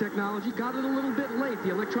electronic technology, got it a little bit late.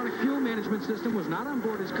 The electronic fuel management system was not on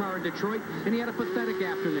board his car in Detroit, and he had a pathetic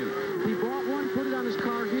afternoon. He bought one, put it on his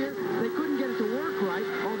car here. They couldn't get it to work right,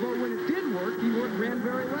 although when it did work, he ran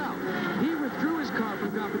very well. He withdrew his car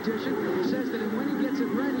from competition, says that when he gets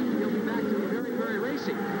it ready, he'll be back to be very, very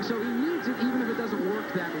racing. So he needs it even if it doesn't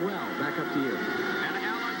work that well. Back up to you. And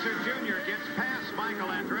Al Unser Jr. gets past Michael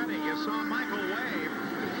Andretti. You saw Michael wave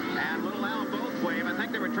and little Al both wave. I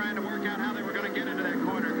think they were trying to work out how they were going to get into that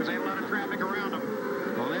corner because they had a lot of traffic around them.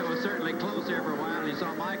 Well, it was certainly close there for a while, and you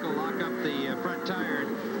saw Michael lock up the front tire,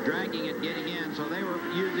 dragging it, getting in. So they were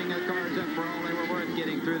using the cars up for all they were worth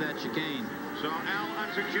getting through that chicane. So Al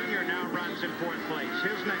Unser Jr. now runs in 4th place.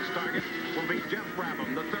 His next target will be Jeff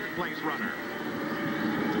Brabham, the 3rd place runner.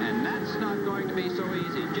 And that's not going to be so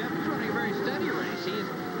easy. Jeff is running a very steady race.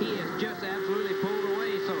 He is just absolutely pulled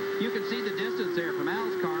away. So you can see the distance there from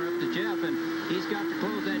Al's car up to Jeff, and he's got to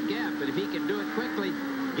close that gap. But if he can do it quickly,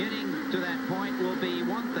 getting to that point will be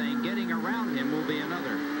one thing. Getting around him will be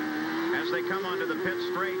another. As they come onto the pit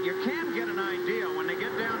straight, you can get an idea when they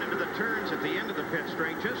get down into the turns at the end of the pit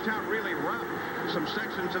straight just how really rough some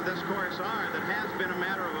sections of this course are. That has been a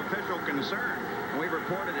matter of official concern. And we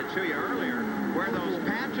reported it to you earlier. Where those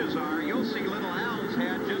patches are, you'll see little Al's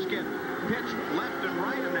head just get pitched left and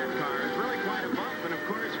right in that car. It's really quite a bump. And of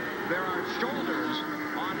course, there are shoulders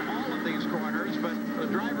on all of these corners, but the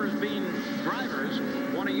drivers being drivers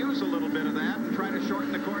want to use a little bit of that and try to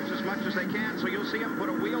shorten the course as much as they can. So you'll see them put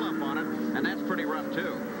a wheel up on it, and that's pretty rough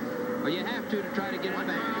too. Well, you have to try to get it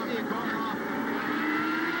back.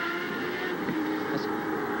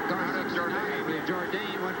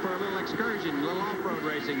 Jourdain went for a little excursion, a little off-road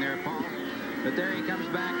racing there, Paul. But there he comes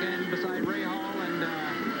back in beside Ray Hall, and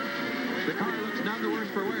the car looks none the worse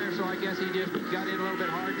for wear, so I guess he just got in a little bit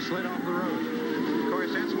hard and slid off the road. Of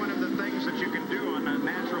course, that's one of the things that you can do on a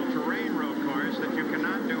natural terrain road course that you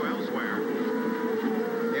cannot do elsewhere.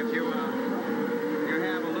 If you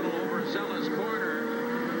have a little overzealous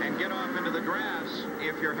corner and get off into the grass,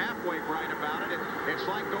 if you're halfway bright about it, it's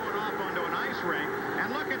like going off onto an ice rink.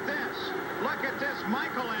 And look at this. Look at this.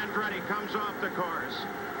 Michael Andretti comes off the course.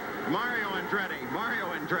 Mario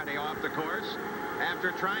Andretti off the course.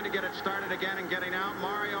 After trying to get it started again and getting out,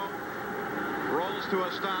 Mario rolls to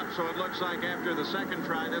a stop, so it looks like after the second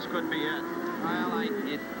try, this could be it. Well,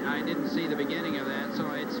 I didn't see the beginning of that, so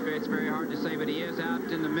it's very hard to say, but he is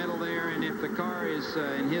out in the middle there, and if the car is,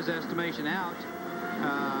 in his estimation, out,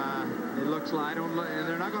 it looks like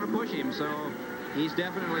they're not going to push him, so he's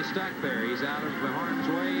definitely stuck there. He's out of harm's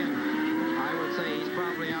way, and I would say he's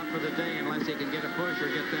probably out for the day unless he can get a push or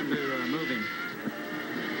get them to move him.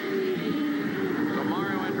 So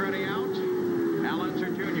Mario Andretti out. Al Unser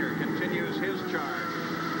Jr. continues his charge.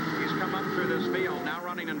 He's come up through this field, now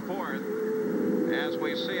running in 4th, as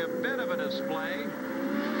we see a bit of a display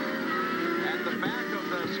at the back of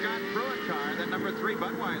the Scott Pruitt car, that number 3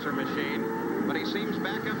 Budweiser machine, but he seems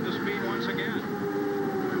back up to speed once again.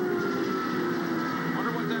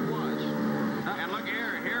 Wonder what that was. And look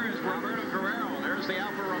here is Roberto Guerrero. There's the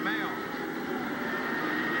Alfa Romeo.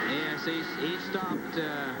 Yes, he stopped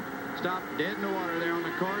stopped dead in the water there on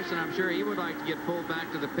the course, and I'm sure he would like to get pulled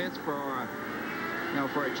back to the pits for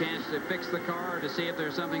for a chance to fix the car, or to see if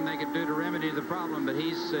there's something they could do to remedy the problem. But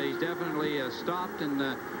he's definitely stopped, and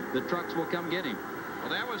the trucks will come get him. Well,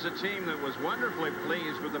 that was a team that was wonderfully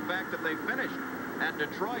pleased with the fact that they finished at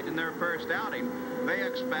Detroit in their first outing. They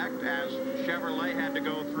expect, as Chevrolet had to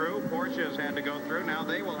go through, Porsche's had to go through, now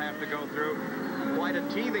they will have to go through quite a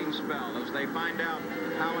teething spell as they find out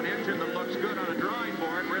how an engine that looks good on a drawing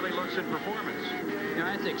board really looks in performance.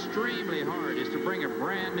 That's extremely hard, is to bring a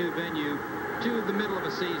brand new venue to the middle of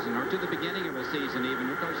a season, or to the beginning of a season even,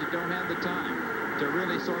 because you don't have the time to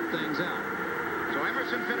really sort things out. So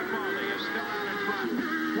Emerson Fittipaldi is still out in front.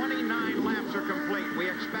 29 laps are complete. We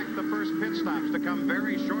expect the first pit stops to come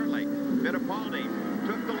very shortly. Fittipaldi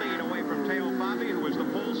took the lead away from Teo Fabi, who was the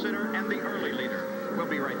pole sitter and the early leader. We'll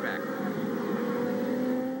be right back.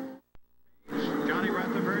 Johnny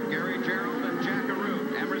Rutherford, Gary Gerald, and Jack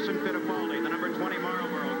Arute. Emerson Fittipaldi, the number 20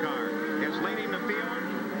 Marlboro car, is leading the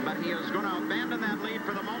field, but he is going to abandon that lead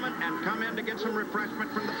for the moment and come in to get some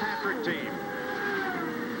refreshment from the Patrick team.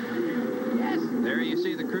 There you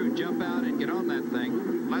see the crew jump out and get on that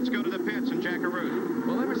thing. Let's go to the pits and Jack Arute.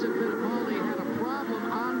 Well, Emerson Fittipaldi had a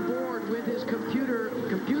problem on board with his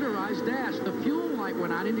computerized dash. The fuel light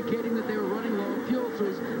went on, indicating that they were running low on fuel, so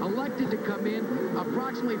he's elected to come in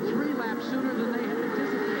approximately 3 laps sooner than they had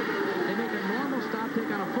anticipated. They make a normal stop, take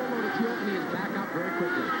on a full load of fuel, and he is back out very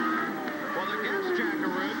quickly. Well, the guess, Jack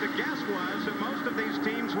Arute, the guess was that most of these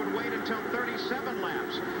teams would wait until 37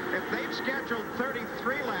 laps. If they've scheduled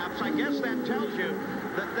 33 laps, I guess that tells you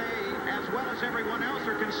that they, as well as everyone else,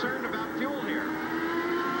 are concerned about fuel here.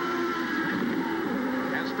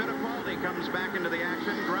 As Fittipaldi comes back into the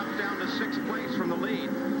action, drops down to 6th place from the lead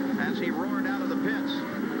as he roared out of the pits,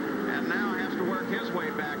 and now has to work his way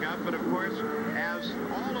back up. But of course, as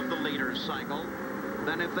all of the leaders cycle,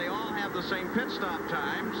 then if they all have the same pit stop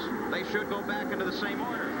times, they should go back into the same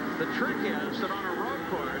order. The trick is that on a road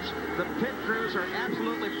course, the pit crews are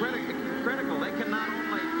absolutely critical. They can not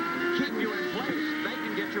only keep you in place, they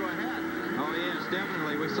can get you ahead. Oh, yes,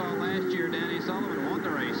 definitely. We saw last year Danny Sullivan won the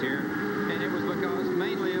race here, and it was because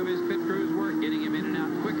mainly of his pit crew's work, getting him in and out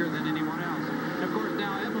quicker than anyone else. And of course,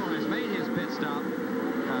 now Evelyn has made his pit stop.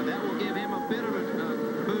 That will give him a bit of a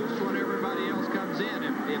boost when everybody else comes in.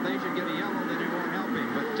 If they should get a yellow, then it won't help him.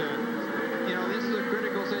 But, this is a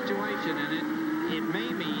critical situation, and it may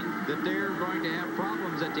mean that they're going to have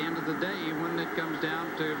problems at the end of the day when it comes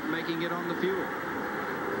down to making it on the fuel.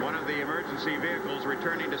 One of the emergency vehicles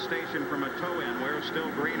returning to station from a tow-in. We're still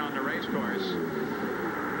green on the race course,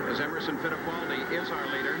 as Emerson Fittipaldi is our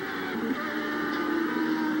leader.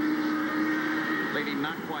 Leading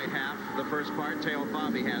not quite half the first part. Teo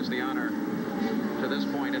Fabi has the honor to this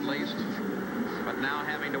point at least. But now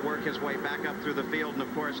having to work his way back up through the field, and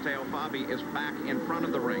of course Teo Fabi is back in front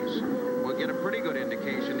of the race. We'll get a pretty good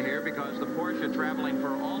indication here because the Porsche, traveling for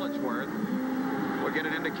all it's worth, will get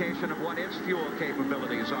an indication of what its fuel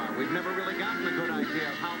capabilities are. We've never really gotten a good idea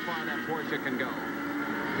of how far that Porsche can go.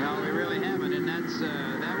 No, we really haven't, and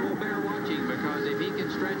that will bear watching, because if he can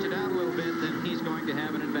stretch it out a little bit, then he's going to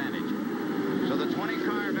have an advantage. So the 20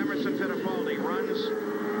 car of Emerson Fittipaldi runs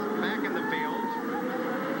back in the field.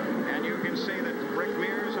 And you can see that Rick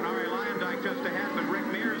Mears and Ari Leyendijk just ahead, but Rick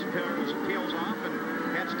Mears peels off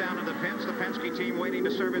and heads down to the pits. The Penske team waiting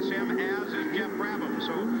to service him, as is Jeff Brabham.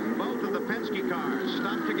 So both of the Penske cars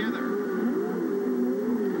stop together.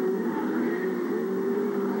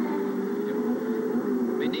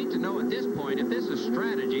 We need to know at this point if this is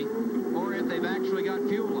strategy or if they've actually got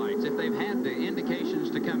fuel lights, if they've had the indications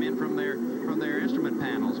to come in from their instrument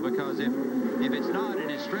panels, because if it's not and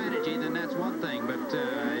it's strategy, then that's one thing, but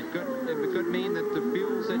it could mean that the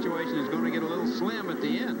fuel situation is going to get a little slim at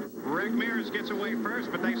the end. Rick Mears gets away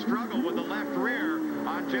first, but they struggle with the left rear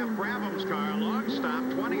on Jeff Brabham's car. Long stop,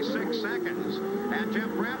 26 seconds, and Jeff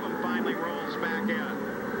Brabham finally rolls back in.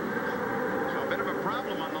 So a bit of a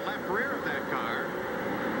problem on the left rear of that car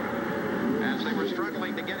as they were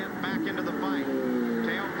struggling to get it back into the fight.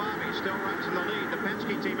 Teo Fabi still runs in the lead, the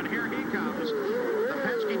Penske team, and here he comes. The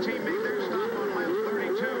Penske team made their stop on lap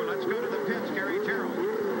 32. Let's go to the pits, Gary Gerald.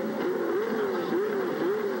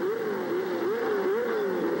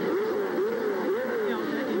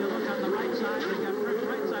 Taking a look on the right side, they've got fresh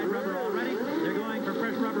right side rubber already. They're going for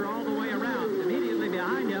fresh rubber all the way around. Immediately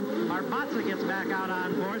behind him, Barbatza gets back out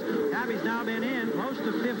on course. Abby's now been in close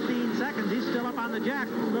to 15 seconds. He's still up on the jack.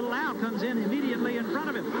 Little Al comes in immediately in front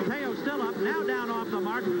of him. Teo's still up, now down off the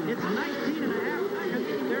mark. It's 19 and a half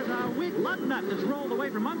seconds. There's a weak lug nut that's rolled away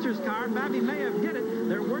from Unser's car. Fabi may have hit it.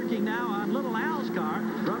 They're working now on Little Al's car.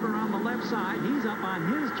 Rubber on the left side. He's up on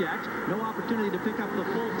his jacks. No opportunity to pick up the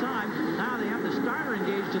full time. Now they have the starter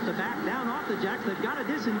engaged at the back, down off the jacks. They've got to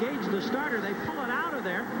disengage the starter. They pull it out of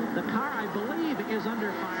there. The car, I believe, is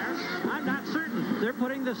under fire. I'm not certain. They're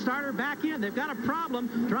putting the starter back in. They've got a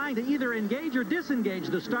problem trying to either engage or disengage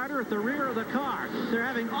the starter at the rear of the car. They're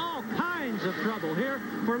having all kinds of trouble here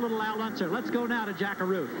for Little Al Unser. Let's go now to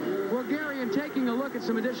Jackaroo. Well, Gary, in taking a look at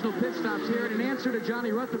some additional pit stops here, and in answer to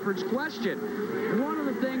Johnny Rutherford's question, one of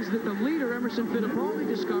the things that the leader, Emerson Fittipaldi,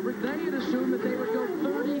 discovered, they had assumed that they would go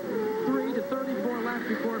 33 to 34 laps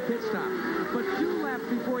before a pit stop. But 2 laps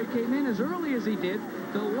before he came in, as early as he did,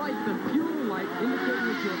 the light, the fuel light, indicating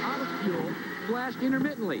that you're out of fuel, flashed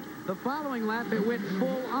intermittently. The following lap, it went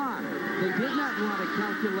full on. They did not want to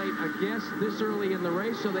calculate a guess this early in the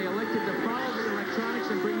race, so they elected to follow the electronics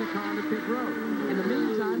and bring the car onto pit road. In the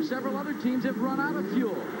meantime, several other teams have run out of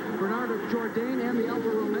fuel. Bernardo Jourdain and the Alfa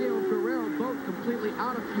Romeo Carrera both completely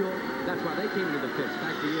out of fuel. That's why they came to the pits.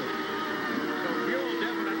 Back to you. So fuel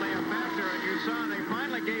definitely a factor, and you saw they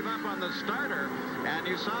finally gave up on the starter, and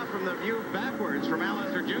you saw from the view backwards from Al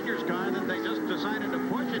Unser Jr.'s car that they just decided to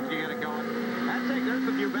push it to get it going. There's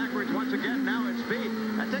the view backwards once again, now at speed.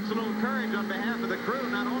 That takes a little courage on behalf of the crew.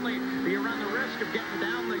 Not only do you run the risk of getting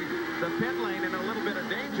down the pit lane in a little bit of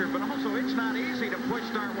danger, but also it's not easy to push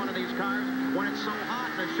start one of these cars when it's so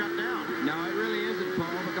hot and it's shut down. No, it really isn't,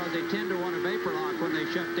 Paul, because they tend to want to vapor lock when they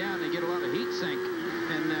shut down. They get a lot of heat sink,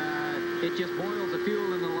 and it just boils the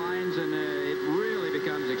fuel in the lines, and it really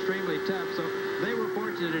becomes extremely tough. So they were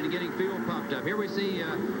fortunate in getting fuel pumped up. Here we see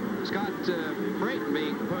Scott Brayton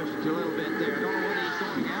being pushed a little bit there. I don't know whether he's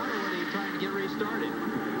going out or whether he's trying to get restarted.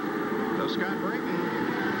 So Scott Brayton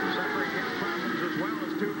suffering his problems as well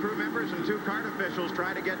as 2 crew members and 2 kart officials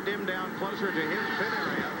try to get Dim down closer to his pit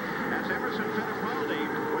area. As Emerson Fittipaldi,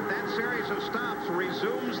 with that series of stops,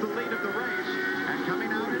 resumes the lead of the race. And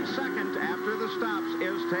coming out in second after the stops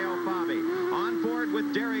is Teo Fabi. On board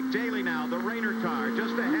with Derek Daly now, the Rayner car.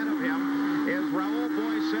 Just ahead of him is Raul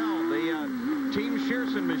Boisel, the Team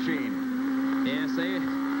Shearson machine. Yes,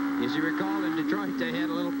 as you recall, in Detroit, they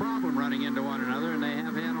had a little problem running into one another, and they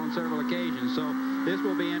have had on several occasions. So this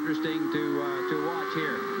will be interesting to watch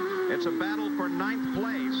here. It's a battle for 9th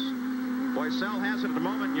place. Boisel has it at the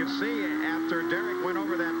moment. You see, after Derek went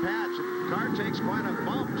over that patch, the car takes quite a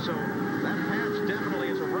bump, so that patch definitely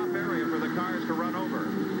is a rough area for the cars to run over.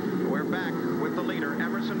 We're back with the leader,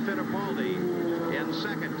 Emerson Fittipaldi. In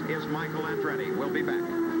second is Michael Andretti. We'll be back.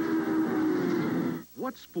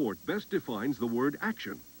 What sport best defines the word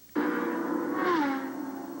action?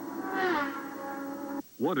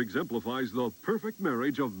 What exemplifies the perfect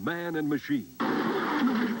marriage of man and machine?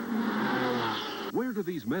 Where do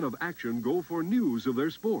these men of action go for news of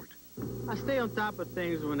their sport? I stay on top of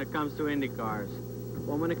things when it comes to IndyCars.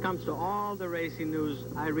 Well, when it comes to all the racing news,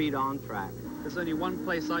 I read On Track. There's only one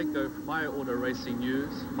place I go for my auto racing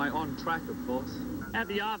news, my On Track, of course. At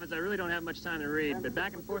the office, I really don't have much time to read, but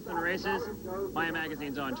back and forth on the races, my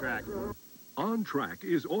magazine's On Track. On Track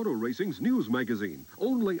is auto racing's news magazine.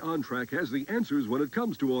 Only On Track has the answers when it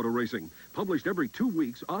comes to auto racing. Published every 2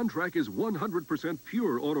 weeks, On Track is 100%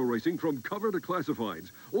 pure auto racing from cover to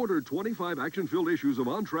classifieds. Order 25 action-filled issues of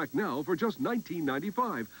On Track now for just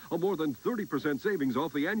 $19.95, a more than 30% savings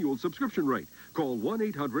off the annual subscription rate. Call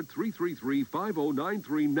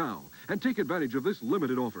 1-800-333-5093 now and take advantage of this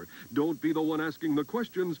limited offer. Don't be the one asking the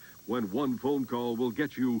questions when one phone call will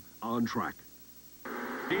get you On Track.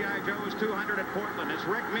 G.I. Joe's 200 at Portland as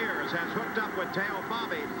Rick Mears has hooked up with Teo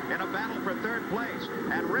Fabi in a battle for 3rd place.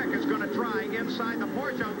 And Rick is going to try inside the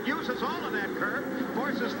Porsche. Uses all of that curve.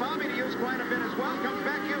 Forces Fabi to use quite a bit as well. Comes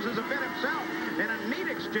back, uses a bit himself. In a neat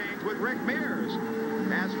exchange with Rick Mears.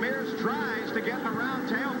 As Mears tries to get around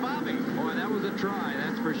Teo Fabi. Boy, that was a try,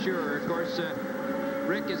 that's for sure. Of course,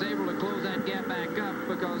 Rick is able to close that gap back up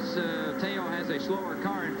because Teo has a slower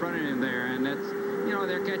car in front of him there. And that's... You know,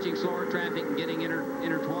 they're catching slower traffic and getting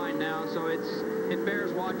intertwined now, so it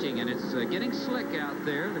bears watching, and it's getting slick out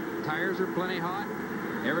there. The tires are plenty hot.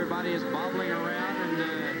 Everybody is bobbling around, and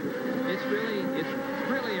it's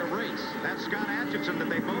really a race. That's Scott Atchison that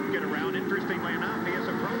they both get around. Interestingly enough, he is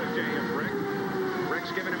a protege of Rick.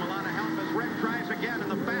 Rick's giving him a lot of help as Rick tries again in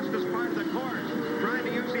the fastest part of the course, trying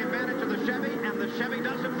to use the advantage of the Chevy, and the Chevy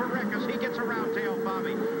does it for Rick as he gets around Teo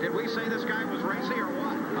Fabi. Did we say this guy was racy or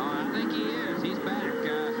what? Oh, I think he is. He's back.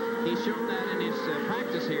 He showed that in his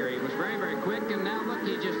practice here. He was very, very quick, and now look,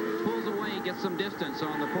 he just pulls away, gets some distance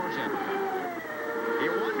on the Porsche.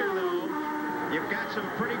 You wonder, though, you've got some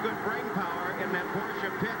pretty good brain power in that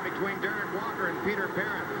Porsche pit between Derek Walker and Peter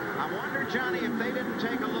Parrott. I wonder, Johnny, if they didn't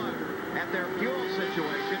take a look their fuel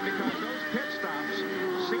situation, because those pit stops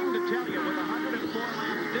seem to tell you with 104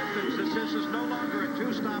 laps difference that this is no longer a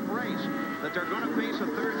two-stop race, that they're going to face a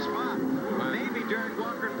third spot. Maybe Derek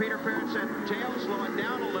Walker and Peter Parrott said, tail, slow it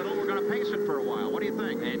down a little. We're going to pace it for a while. What do you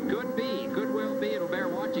think? It could be. Could well be. It'll bear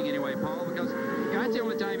watching anyway, Paul, because that's the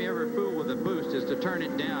only time you ever fool with a boost is to turn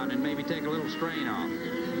it down and maybe take a little strain off.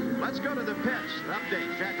 Let's go to the pits.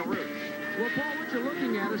 Update, Jack Arute. Well, Paul, what you're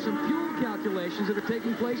looking at are some fuel calculations that are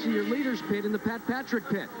taking place in your leader's pit in the Pat Patrick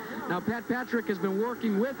pit. Now, Pat Patrick has been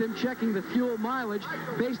working with him, checking the fuel mileage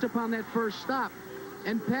based upon that first stop.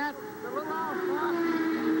 And Pat,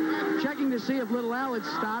 checking to see if Little Al had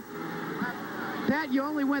stopped. Pat, you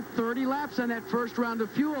only went 30 laps on that first round of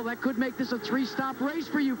fuel. That could make this a three-stop race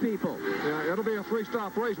for you people. Yeah, it'll be a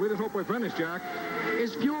three-stop race. We just hope we finish, Jack.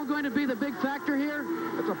 Is fuel going to be the big factor here?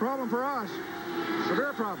 It's a problem for us.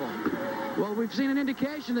 Severe problem. Well, we've seen an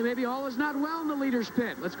indication that maybe all is not well in the leader's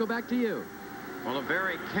pit. Let's go back to you. Well, a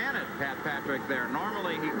very candid Pat Patrick there.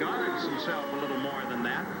 Normally, he guards himself a little more than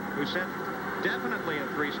that. Who said definitely a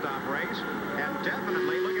three-stop race, and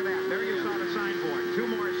definitely, look at that. There you saw the signboard. 2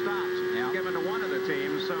 more stops given to one of the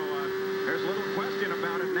teams. So there's little question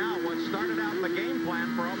about it now. What started out in the game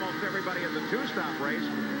plan for almost everybody as a 2-stop race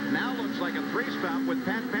now looks like a 3-stop, with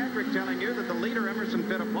Pat Patrick telling you that the leader, Emerson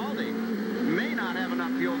Fittipaldi, may not have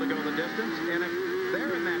enough fuel to go the distance, and if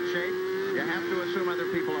they're in that shape, you have to assume other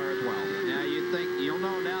people are as well. Yeah, you think you'll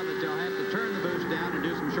know now that they'll have to turn the boost down and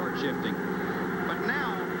do some short shifting. But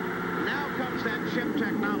now comes that chip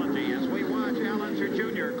technology as we watch Al Unser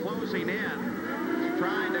Jr. closing in,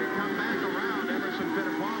 trying to come back around Emerson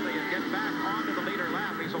Fittipaldi and get back onto the leader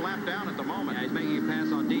lap. He's a lap down at the moment. Yeah, he's making a pass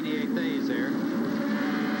on DD8 Thays there.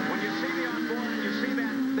 When you see the onboard, you see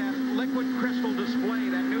that liquid crystal display,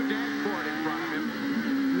 that new dashboard in front of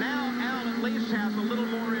him. Now Al at least has a little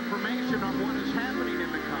more information on what is happening in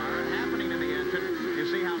the car and happening in the engine. You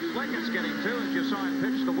see how slick it's getting too, as you saw him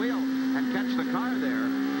pitch the wheel and catch the car there.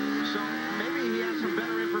 So maybe he has some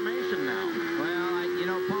better information now. Well, you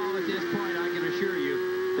know, Paul, at this point, I can assure you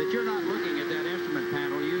that you're not looking at that instrument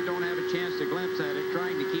panel. You don't have a chance to glimpse at it,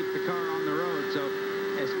 trying to keep the car on the road. So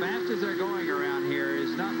as fast as they're going around here,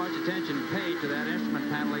 is not much attention paid to that instrument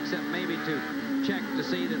panel, except maybe to check to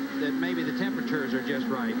see that maybe the temperatures are just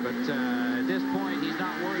right. But at this point, he's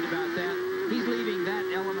not worried about that. He's leaving that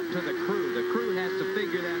element to the crew. The crew has to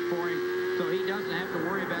figure that for him, so he doesn't have to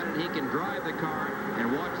worry about it. He can drive the car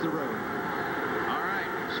and watch the road. All right,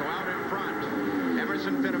 so out in front,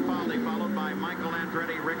 Emerson Fittipaldi, followed by Michael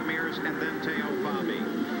Andretti, Rick Mears, and then Teo Fabi.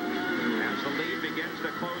 As the lead begins to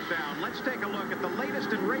close down, let's take a look at the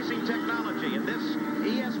latest in racing technology in this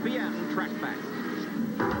ESPN Track Back.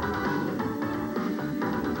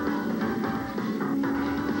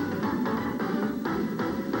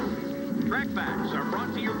 Trackbacks are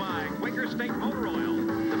brought to you by Quaker State Motor Oil.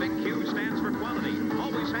 The big Q stands for quality.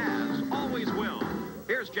 Always has, always will.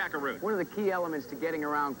 Here's Jack Arute. One of the key elements to getting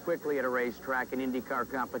around quickly at a racetrack in IndyCar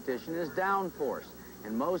competition is downforce.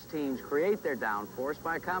 And most teams create their downforce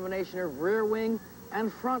by a combination of rear wing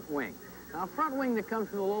and front wing. Now, front wing that comes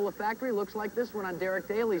from the Lola factory looks like this one on Derek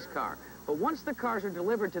Daly's car. But once the cars are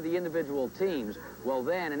delivered to the individual teams, well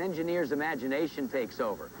then, an engineer's imagination takes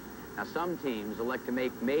over. Now, some teams elect to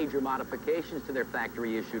make major modifications to their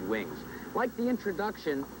factory-issued wings, like the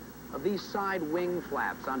introduction of these side wing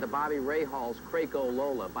flaps onto Bobby Rahall's Craco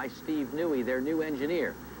Lola by Steve Newey, their new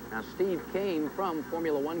engineer. Now, Steve came from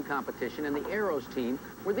Formula One competition and the Aeros team,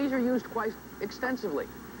 where these are used quite extensively.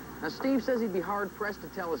 Now, Steve says he'd be hard-pressed to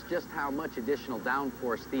tell us just how much additional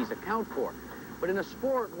downforce these account for. But in a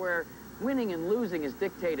sport where winning and losing is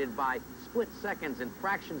dictated by split seconds and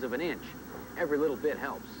fractions of an inch, every little bit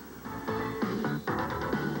helps.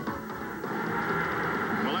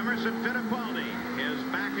 Well, Emerson Fittipaldi is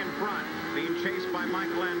back in front, being chased by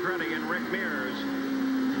Michael Andretti and Rick Mears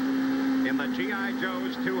in the G.I.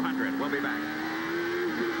 Joe's 200. We'll be back.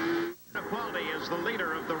 Fittipaldi is the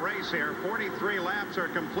leader of the race here. 43 laps are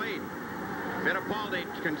complete. Fittipaldi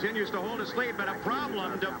continues to hold his lead, but a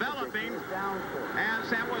problem developing as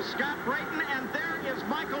that was Scott Brayton, and there is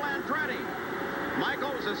Michael Andretti.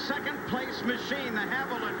 Michael was a second-place machine, the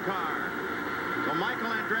Haviland car. So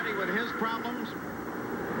Michael Andretti with his problems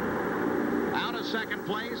out of second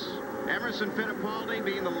place. Emerson Fittipaldi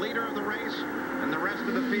being the leader of the race, and the rest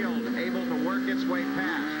of the field able to work its way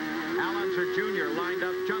past. Al Unser Jr. lined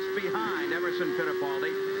up just behind Emerson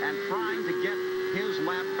Fittipaldi and trying to get his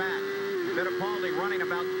lap back. Fittipaldi running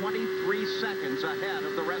about 23 seconds ahead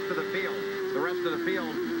of the rest of the field. The rest of the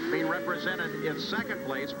field being represented in second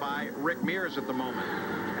place by Rick Mears at the moment.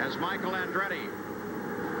 As Michael Andretti,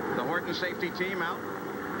 the Horton safety team out,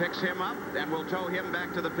 picks him up and will tow him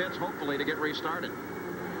back to the pits, hopefully to get restarted.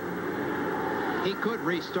 He could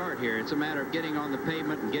restart here. It's a matter of getting on the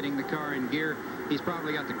pavement and getting the car in gear. He's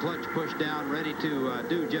probably got the clutch pushed down, ready to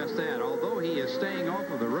do just that, although he is staying off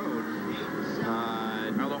of the road.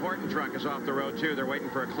 Well, the Horton truck is off the road, too. They're waiting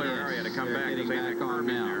for a clear area to come back. Getting back on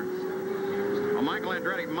now. Well, Michael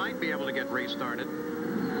Andretti might be able to get restarted.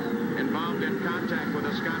 Involved in contact with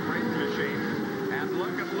a Scott Brayton machine. And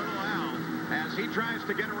look at little Al as he tries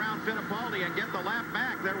to get around Fittipaldi and get the lap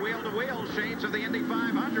back. They're wheel-to-wheel shades of the Indy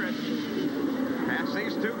 500. As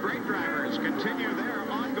these two great drivers continue their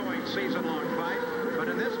ongoing season-long fight. But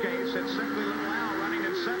in this case, it's simply little Al running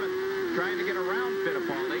in 7th, trying to get around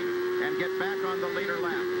Fittipaldi and get back on the leader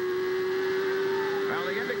lap. Well,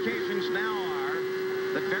 the indications now are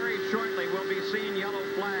that very shortly we'll be seeing yellow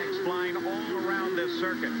flags flying all around this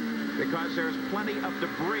circuit because there's plenty of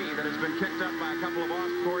debris that has been kicked up by a couple of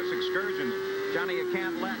off-course excursions. Johnny, you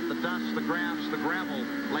can't let the dust, the grass, the gravel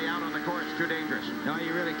lay out on the course. Too dangerous. No,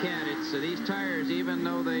 you really can't. It's these tires, even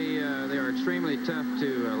though they are extremely tough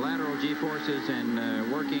to lateral G-forces and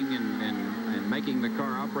working and making the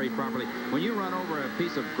car operate properly. When you run over a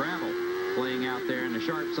piece of gravel laying out there and the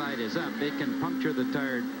sharp side is up, it can puncture the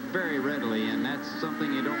tire very readily, and that's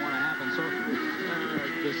something you don't want to happen. So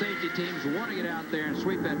the safety teams want to get out there and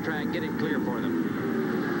sweep that track, get it clear for them.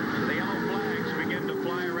 The yellow flags begin to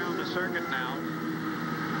fly around the circuit now.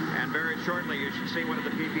 And very shortly, you should see one of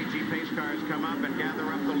the PPG pace cars come up and gather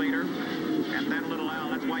up the leader. And then little Al,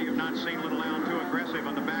 that's why you've not seen little Al too aggressive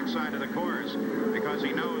on the backside of the course, because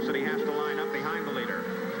he knows that he has to line up behind the leader.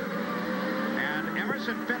 And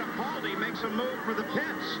Emerson Fittipaldi makes a move for the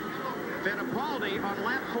pits. Fittipaldi on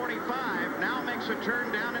lap 45 now makes a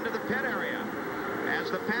turn down into the pit area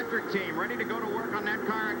as the Patrick team ready to go to work on that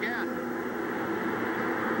car again.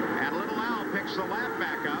 And little Al picks the lap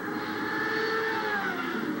back up.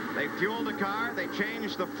 They fuel the car, they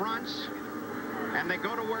change the fronts, and they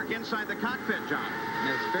go to work inside the cockpit, John.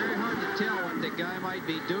 And it's very hard to tell what the guy might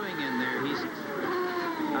be doing in there. He's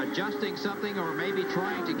adjusting something or maybe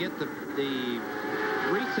trying to get the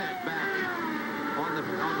reset back on the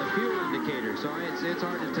fuel indicator. So it's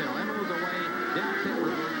hard to tell. Emma's away down pit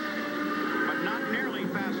road. But not nearly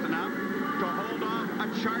fast enough to hold off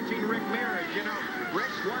a charging Rick Mears. You know,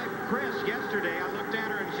 Rick's wife, Chris, yesterday, I looked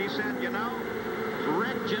at her and she said, you know,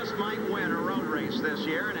 Rick just might win a road race this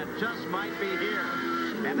year, and it just might be here.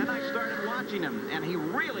 And then I started watching him, and he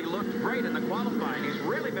really looked great in the qualifying. He's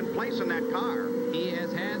really been placing that car. He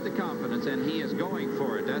has had the confidence, and he is going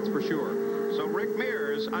for it, that's for sure. So Rick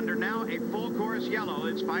Mears, under now a full course yellow,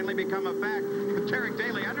 it's finally become a fact. Derek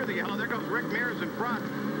Daly under the yellow. There goes Rick Mears in front.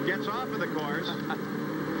 Gets off of the course,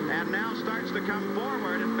 and now starts to come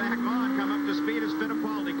forward and back on, come up to speed as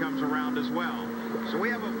Fittipaldi comes around as well. So we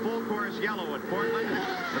have a full course yellow at Portland.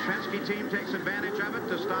 The Penske team takes advantage of it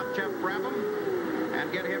to stop Jeff Brabham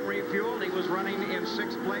and get him refueled. He was running in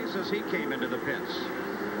 6th place as he came into the pits.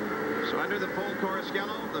 So under the full course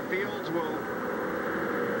yellow, the fields will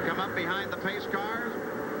come up behind the pace cars,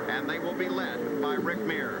 and they will be led by Rick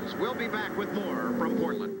Mears. We'll be back with more from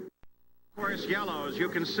Portland. Course yellow, as you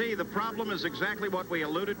can see, the problem is exactly what we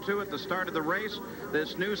alluded to at the start of the race.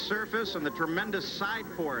 This new surface and the tremendous side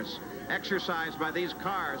force exercised by these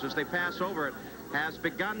cars as they pass over it has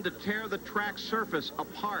begun to tear the track surface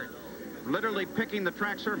apart, literally picking the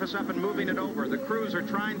track surface up and moving it over. The crews are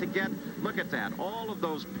trying to get, look at that, all of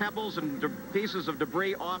those pebbles and pieces of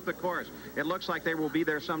debris off the course. It looks like they will be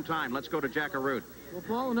there sometime. Let's go to Jack Arute. Well,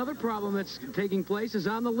 Paul, another problem that's taking place is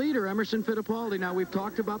on the leader, Emerson Fittipaldi. Now, we've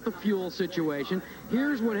talked about the fuel situation.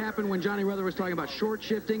 Here's what happened when Johnny Ruther was talking about short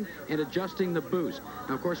shifting and adjusting the boost.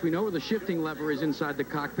 Now, of course, we know where the shifting lever is inside the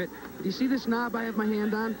cockpit. Do you see this knob I have my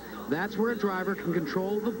hand on? That's where a driver can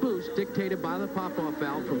control the boost dictated by the pop-off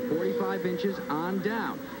valve from 45 inches on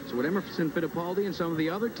down. So what Emerson Fittipaldi and some of the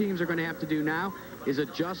other teams are going to have to do now is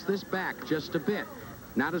adjust this back just a bit.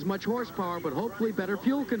 Not as much horsepower, but hopefully better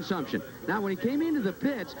fuel consumption. Now, when he came into the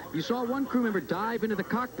pits, you saw one crew member dive into the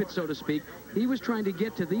cockpit, so to speak. He was trying to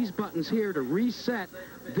get to these buttons here to reset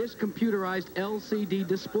this computerized LCD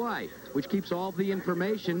display, which keeps all the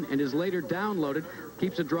information and is later downloaded,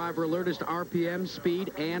 keeps the driver alert as to RPM,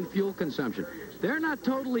 speed, and fuel consumption. They're not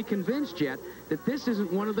totally convinced yet that this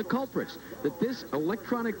isn't one of the culprits, that this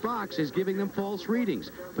electronic box is giving them false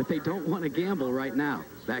readings, but they don't want to gamble right now.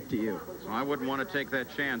 Back to you. Well, I wouldn't want to take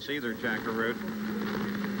that chance either, Jack Arute.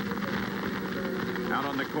 Out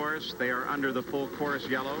on the course, they are under the full course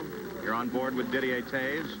yellow. You're on board with Didier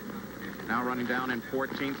Taze, now running down in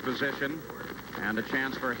 14th position, and a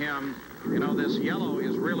chance for him. You know, this yellow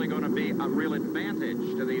is really going to be a real advantage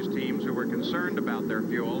to these teams who were concerned about their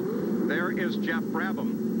fuel. There is Jeff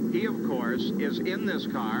Brabham He, of course, is in this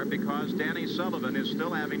car because Danny Sullivan is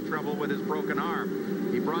still having trouble with his broken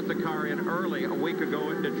arm. He brought the car in early a week ago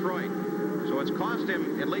in Detroit. So it's cost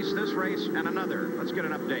him at least this race and another. Let's get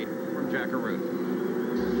an update from Jack Arute.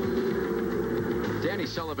 Danny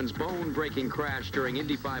Sullivan's bone-breaking crash during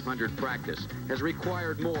Indy 500 practice has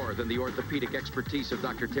required more than the orthopedic expertise of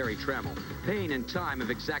Dr. Terry Trammell. Pain and time have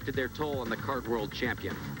exacted their toll on the kart world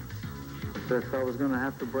champion. If I was going to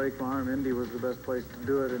have to break my arm, Indy was the best place to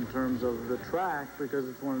do it in terms of the track, because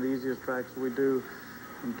it's one of the easiest tracks we do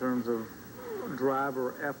in terms of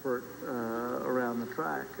driver effort around the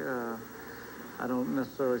track. I don't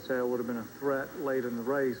necessarily say I would have been a threat late in the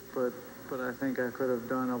race, but I think I could have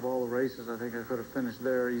done, of all the races, I think I could have finished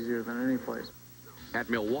there easier than any place. At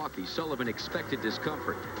Milwaukee, Sullivan expected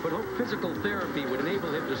discomfort, but hoped physical therapy would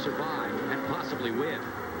enable him to survive and possibly win.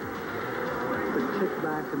 The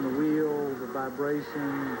kickback in the wheel, the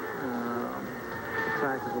vibration, the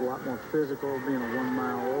track is a lot more physical, being a 1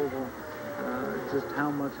 mile oval, just how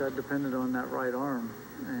much I depended on that right arm.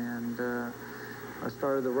 And I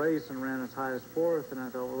started the race and ran as high as 4th, and I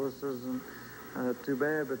thought, well, this isn't too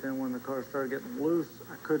bad. But then when the car started getting loose,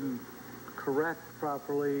 I couldn't correct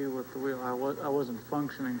properly with the wheel. I wasn't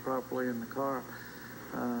functioning properly in the car,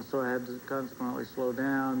 so I had to consequently slow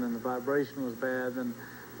down, and the vibration was bad. Then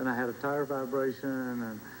I had a tire vibration,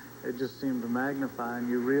 and it just seemed to magnify, and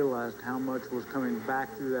you realized how much was coming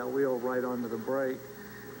back through that wheel right onto the brake,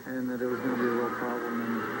 and that it was going to be a real problem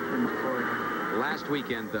in Detroit. Last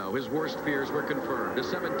weekend, though, his worst fears were confirmed. A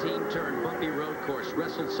 17-turn bumpy road course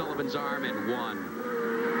wrestled Sullivan's arm and won.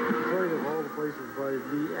 Detroit, of all the places, probably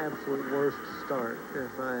the absolute worst to start.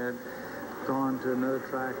 If I had gone to another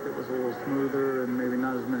track that was a little smoother and maybe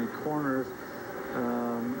not as many corners,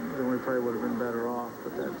 then we probably would have been better off.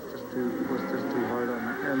 But that was just too hard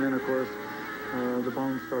on it. And then, of course, the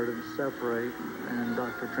bones started to separate, and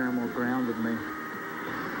Dr. Trammell grounded me.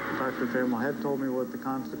 Dr. Trammell had told me what the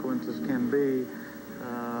consequences can be.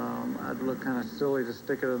 I'd look kind of silly to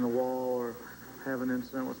stick it in the wall or have an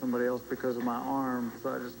incident with somebody else because of my arm.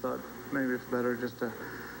 So I just thought maybe it's better just to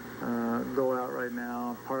go out right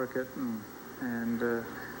now, park it, and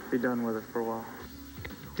be done with it for a while.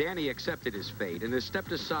 Danny accepted his fate and has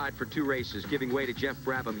stepped aside for 2 races, giving way to Jeff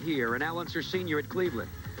Brabham here and Al Unser Sr. at Cleveland.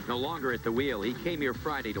 No longer at the wheel, he came here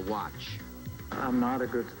Friday to watch. I'm not a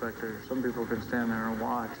good spectator. Some people can stand there and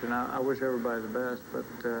watch, and I wish everybody the best, but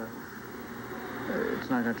it's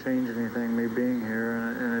not going to change anything, me being here,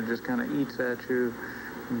 and it just kind of eats at you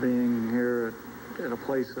being here at a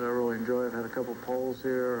place that I really enjoy. I've had a couple poles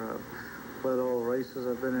here. I've led all the races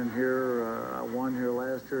I've been in here. I won here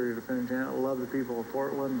last year, you're defending champ. I love the people of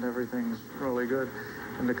Portland. Everything's really good.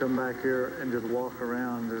 And to come back here and just walk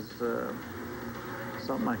around is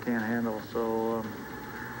something I can't handle. So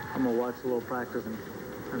I'm going to watch a little practice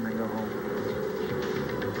and then go home.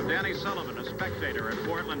 So Danny Sullivan, a spectator at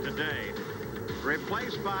Portland today,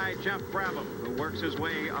 replaced by Jeff Brabham, who works his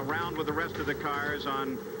way around with the rest of the cars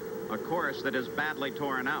on a course that is badly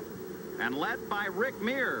torn up, and led by Rick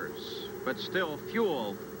Mears. But still,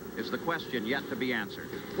 fuel is the question yet to be answered.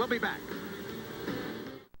 We'll be back.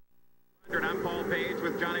 I'm Paul Page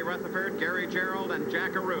with Johnny Rutherford, Gary Gerald, and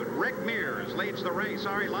Jack Arute. Rick Mears leads the race.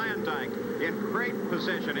 Ari Lyondike in great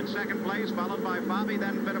position in second place, followed by Bobby,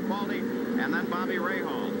 then Fittipaldi, and then Bobby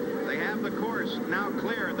Rahal. They have the course now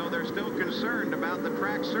cleared, though they're still concerned about the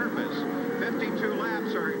track surface. 52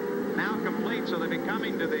 laps are now complete, so they'll be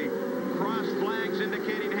coming to the crossed flags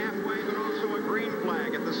indicating halfway, but also a green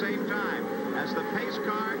flag at the same time as the pace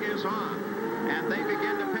car is on. And they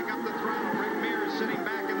begin to pick up the throttle. Rick Mears sitting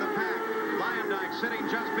back in the pack. Lyondike sitting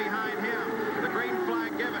just behind him. The green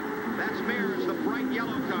flag given. That's Mears, the bright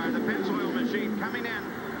yellow car, the Pennzoil machine, coming in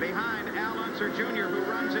behind Al Unser Jr., who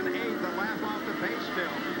runs in 8th, a lap off the pace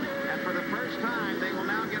still. And for the first time, they will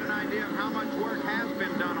now get an idea of how much work has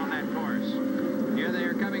been done on that course. Here they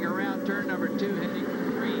are coming around turn number 2, heading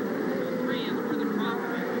for 3. So 3 is where the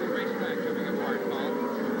problem is for the racetrack coming apart,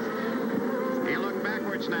 Paul. He looked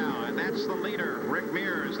backwards now, and that's the leader, Rick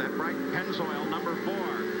Mears, that bright Pennzoil number 4.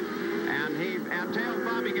 And Tail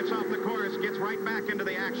Bobby gets off the course, gets right back into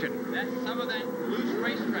the action. That's some of that loose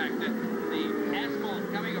racetrack that the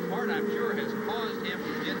asphalt coming apart, I'm sure, has caused him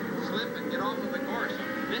to slip and get off of the course. So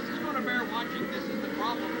this is going to bear watching. This is the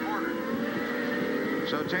problem corner.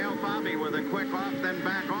 So Tail Bobby with a quick off, then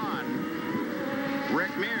back on.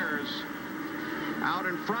 Rick Mears out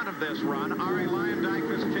in front of this run. Ari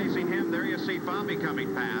Lyondike is chasing him. There you see Bobby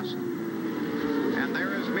coming past. And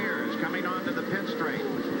there is Mears coming onto the pit straight.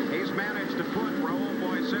 He's managed to put Raul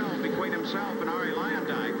Boisel between himself and Ari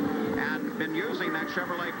Lyondike and been using that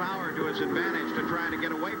Chevrolet power to his advantage to try to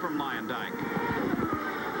get away from Lyondike.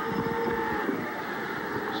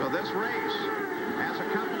 this race has a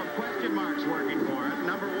couple of question marks working for it.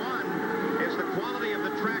 Number one is the quality of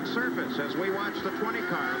the track surface as we watch the 20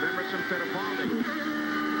 car of Emerson Fittipaldi.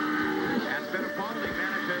 And Fittipaldi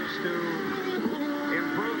manages to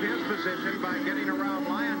improve his position by getting around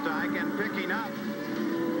Lyondike and picking up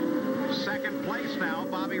second place now.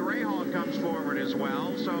 Bobby Rahal comes forward as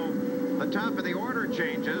well. So the top of the order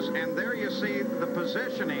changes, and there you see the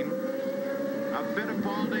positioning of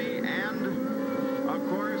Fittipaldi and, of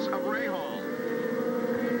course, of Rahal.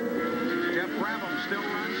 Jeff Brabham still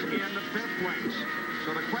runs in the 5th place.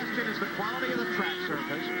 So the question is the quality of the track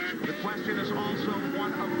surface. The question is also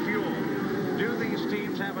one of fuel. Do these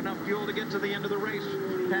teams have enough fuel to get to the end of the race?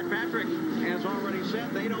 Pat Patrick has already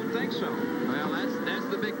said they don't think so. Well, that's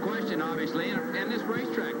the big question, obviously, and this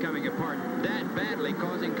racetrack coming apart that badly,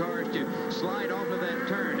 causing cars to slide off of that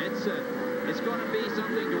turn. It's going to be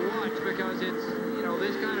something to watch because it's, you know,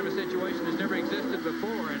 this kind of a situation has never existed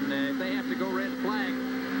before, and if they have to go red flag,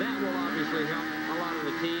 that will obviously help a lot of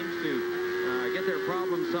the teams to get their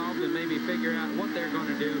problem solved and maybe figure out what they're going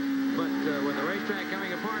to do. But with the racetrack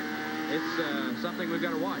coming apart, it's something we've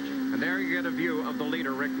got to watch. And there you get a view of the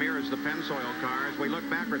leader, Rick Mears, the Pennzoil car, as we look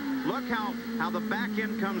backward. Look how the back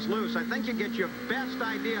end comes loose. I think you get your best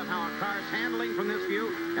idea of how a car's handling from this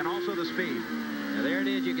view, and also the speed. Now there it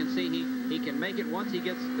is. You can see he can make it once he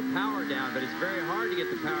gets the power down, but it's very hard to get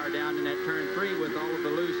the power down in that turn 3 with all of the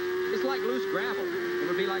loose. It's like loose gravel. It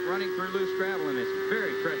would be like running through loose gravel, and it's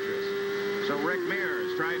very treacherous. So Rick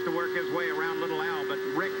Mears tries to work his way around Little Al, but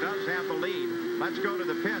Rick does have the lead. Let's go to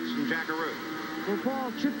the pits in Jackaroo. Well,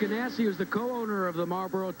 Paul, Chip Ganassi is the co-owner of the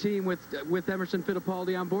Marlboro team with Emerson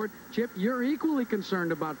Fittipaldi on board. Chip, you're equally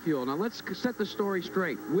concerned about fuel. Now, let's set the story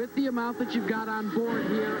straight. With the amount that you've got on board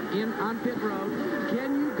here on pit road,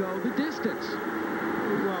 can you go the distance?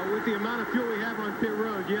 Well, with the amount of fuel we have on pit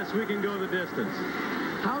road, yes, we can go the distance.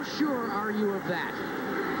 How sure are you of that?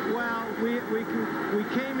 Well, we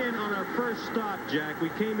came in on our first stop, Jack. We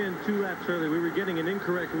came in 2 laps early. We were getting an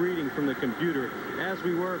incorrect reading from the computer, as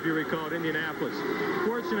we were, if you recall, at Indianapolis.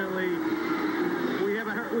 Fortunately, we have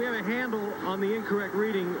a handle on the incorrect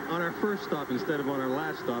reading on our first stop instead of on our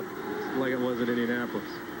last stop, like it was at Indianapolis.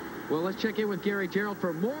 Well, let's check in with Gary Gerald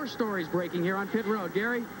for more stories breaking here on pit road.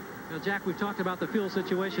 Gary? Well, Jack, we've talked about the fuel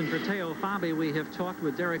situation for Teo Fabi. We have talked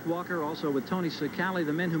with Derek Walker, also with Tony Sicali,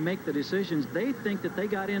 the men who make the decisions. They think that they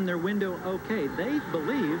got in their window okay. They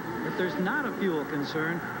believe that there's not a fuel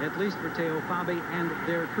concern, at least for Teo Fabi and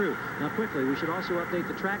their crew. Now, quickly, we should also update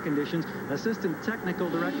the track conditions. Assistant Technical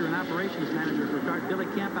Director and Operations Manager for CART, Billy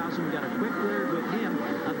Camphausen, we got a quick word with him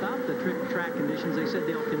about the track conditions. They said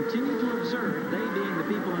they'll continue to observe, they being the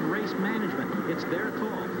people in race management. It's their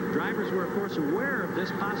call. Drivers were, of course, aware of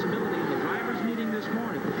this possibility in the drivers' meeting this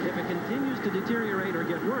morning. If it continues to deteriorate or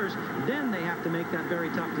get worse, then they have to make that very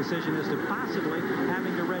tough decision as to possibly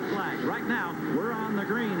having to red flag. Right now, we're on the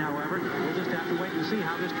green, however. We'll just have to wait and see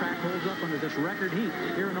how this track holds up under this record heat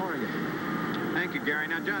here in Oregon. Thank you, Gary.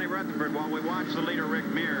 Now, Johnny Rutherford, while we watch the leader, Rick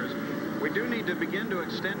Mears, we do need to begin to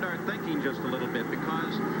extend our thinking just a little bit,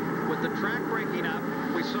 because with the track breaking up,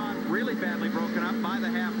 we saw it really badly broken up by the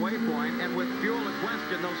halfway point, and with fuel in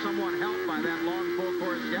question, though somewhat helped by that long full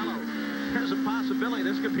course yellow, there's a possibility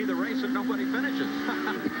this could be the race that nobody finishes.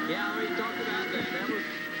 Yeah, we talked about that.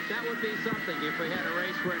 That would be something if we had a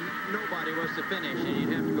race where nobody was to finish, and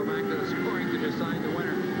you'd have to go back to the scoring to decide the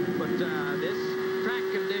winner. But this track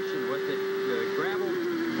condition with the gravel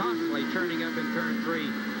constantly turning up in turn 3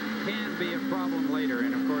 can be a problem later,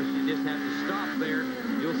 and of course you just have to stop there.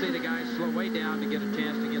 You'll see the guys slow way down to get a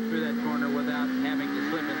chance to get through that corner without having to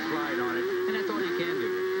slip and slide on it, and that's all you can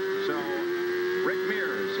do. So Rick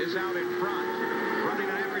Mears is out in front, running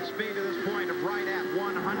an average speed to this point of right at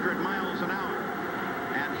 100 miles an hour,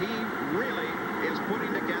 and he really is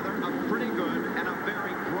putting together a pretty good and a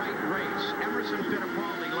very bright race. Emerson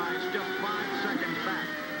Fittipaldi lies just 5 seconds back,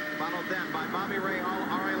 followed then by Bobby Rahal,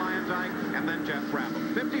 Ari Lyondike, and then Jeff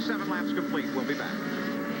Brabham. 57 laps complete. We'll be back.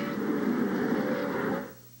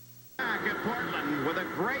 Back at Portland with a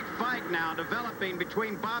great fight now developing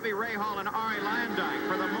between Bobby Rahal and Ari Lyondike.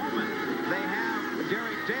 For the moment, they have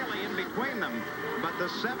Derek Daly in between them, but the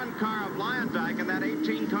 7 car of Lyondike and that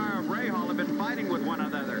 18 car of Rahal have been fighting with one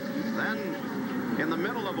another. Then, in the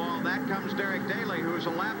middle of all that comes Derek Daly, who's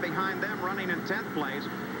a lap behind them, running in 10th place,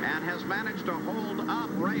 and has managed to hold up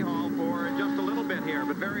Rahal for just a little bit here.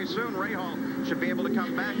 But very soon, Rahal should be able to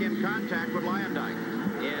come back in contact with Lyondike.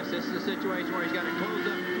 Yes, this is a situation where he's got to close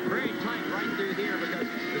up very tight right through here, because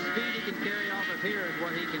the speed he can carry off of here is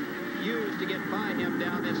what he can use to get by him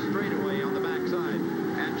down this straightaway on the backside.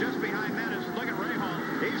 And just behind that is, look at Rahal.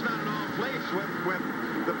 He's not at all pleased with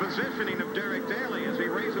the positioning of Derek Daly as he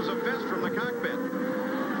raises a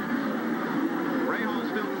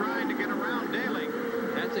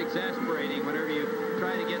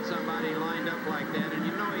look like that, and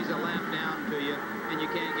you know he's a lap down to you, and you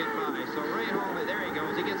can't get by. So Ray Hall, there he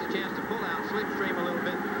goes. He gets a chance to pull out, slipstream a little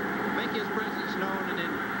bit, make his presence known, and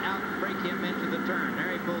then out break him into the turn.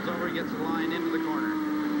 There he pulls over and gets the line into the corner.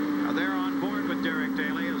 Now they're on board with Derek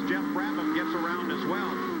Daly as Jeff Brabham gets around as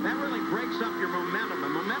well. That really breaks up your momentum,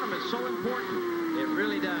 and momentum is so important. It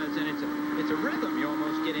really does, and it's a rhythm you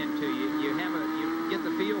almost get into. You get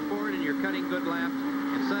the feel for it, and you're cutting good laps,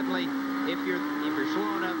 and suddenly, if you're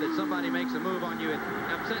slow enough that somebody makes a move on you, it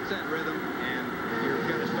upsets that rhythm, and you're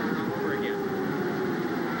going to start all over again.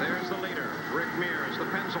 There's the leader, Rick Mears, the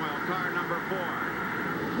Pennzoil car number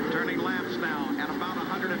 4. Turning laps now at about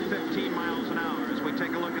 115 miles an hour as we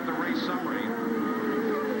take a look at the race summary.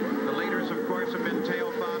 The leaders, of course, have been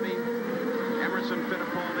Teo Fabi, Emerson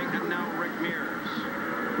Fittipaldi, and now Rick Mears.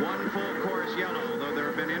 One full course yellow, though there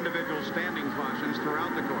have been individual standing cautions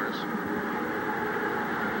throughout the course.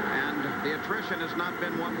 And the attrition has not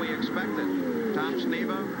been what we expected. Tom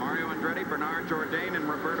Sneva, Mario Andretti, Bernard Jourdain, and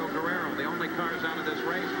Roberto Guerrero, the only cars out of this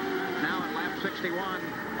race. Now at lap 61,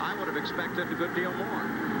 I would have expected a good deal more.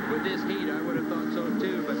 With this heat, I would have thought so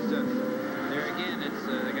too, but there again, it's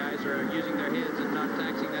the guys are using their heads and not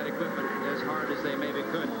taxing that equipment as hard as they maybe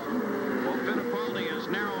could. Well, Fittipaldi is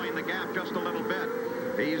narrowing the gap just a little bit.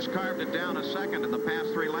 He's carved it down a second in the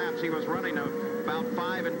past 3 laps. He was running about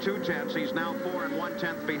 5 2/10. He's now 4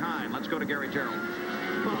 1/10 behind. Let's go to Gary Gerald.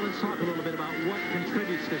 Well, let's talk a little bit about what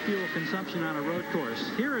contributes to fuel consumption on a road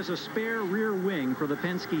course. Here is a spare rear wing for the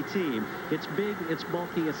Penske team. It's big, it's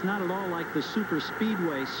bulky, it's not at all like the super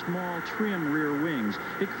speedway small trim rear wings.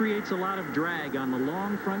 It creates a lot of drag on the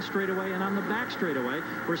long front straightaway and on the back straightaway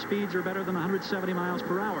where speeds are better than 170 miles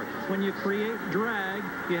per hour. When you create drag,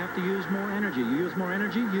 you have to use more energy. You use more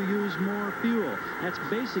energy, you use more fuel. That's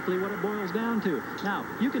basically what it boils down to. Now,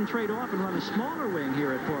 you can trade off and run a smaller wing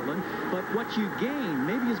here at Portland, but what you gain,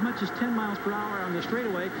 maybe as much as 10 miles per hour on the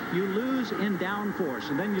straightaway, you lose in downforce,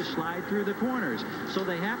 and then you slide through the corners. So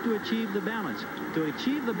they have to achieve the balance. To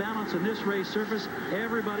achieve the balance in this race surface,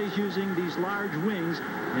 everybody's using these large wings,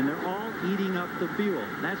 and they're all eating up the fuel.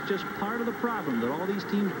 That's just part of the problem that all these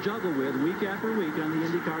teams juggle with week after week on the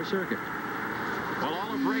IndyCar circuit. Well,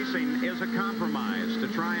 all of racing is a compromise to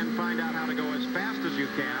try and find out how to go as fast as you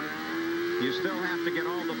can. You still have to get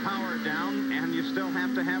all the power down, and you still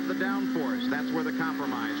have to have the downforce. That's where the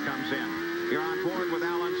compromise comes in. You're on board with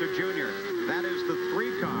Al Unser Jr. That is the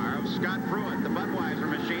 3 car of Scott Pruitt, the Budweiser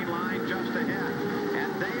machine, lying just ahead.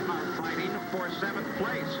 And they are fighting for 7th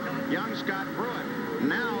place. Young Scott Pruitt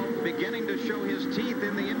now beginning to show his teeth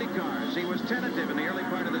in the IndyCars. He was tentative in the early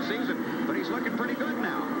part of the season, but he's looking pretty good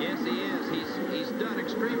now. Yes, he is. He's done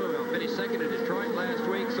extremely well. Finished second at Detroit last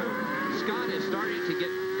week, so Scott is starting to get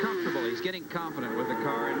comfortable. He's getting confident with the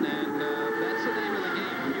car, and that's the name of the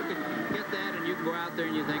game. When you can get that and you can go out there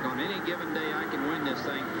and you think on any given day I can win this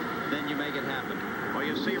thing, then you make it happen. Well,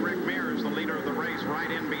 you see Rick Mears, the leader of the race, right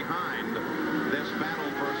in behind this battle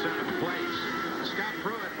for 7th place. Scott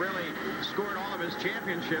Pruitt really scored all of his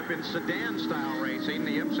championship in sedan-style racing.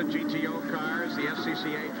 The IMSA GTO cars, the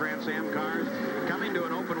SCCA Trans Am cars. Coming to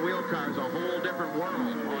an open-wheel car is a whole different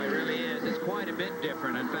world. Oh, it really is. It's quite a bit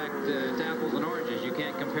different. In fact, it's apples and oranges. You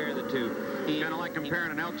can't compare the two. Kind of like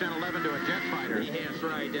comparing an L-1011 to a jet fighter. Yes,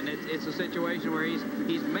 right. And it's a situation where he's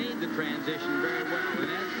made the transition very well. And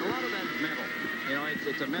a lot of that's mental. You know,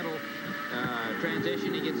 it's a mental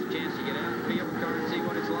transition. He gets a chance to get out and feel the car and see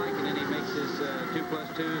what it's like, and then he makes his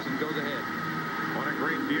 2+2s and goes ahead. What a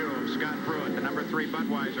great view of Scott Pruitt, the number 3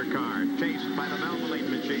 Budweiser car, chased by the Valvoline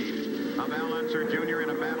machine of Al Unser Jr. in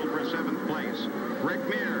a battle for 7th place. Rick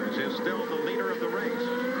Mears is still the leader of the race.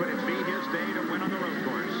 Could it be his day to win on the road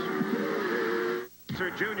course?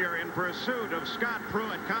 Unser Jr. in pursuit of Scott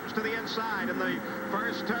Pruitt comes to the inside in the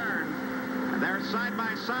first turn. They're side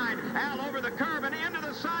by side. Al over the curb and into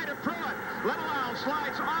the side of Pruitt. Little Al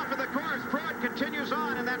slides off of the course. Pruitt continues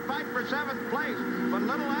on in that fight for 7th place. But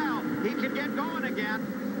Little Al, he can get going again.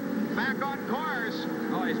 Back on course.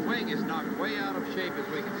 Oh, his wing is knocked way out of shape, as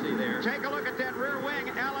we can see there. Take a look at that rear wing.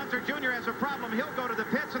 Al Unser Jr. has a problem. He'll go to the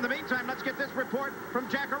pits. In the meantime, let's get this report from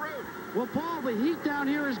Jack Arute. Well, Paul, the heat down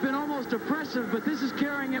here has been almost oppressive, but this is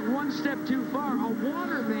carrying it one step too far. A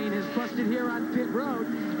water main has busted here on pit road,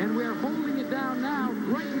 and we're holding it down now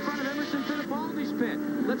right in front of Emerson Fittipaldi's pit.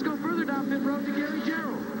 Let's go further down pit road to Gary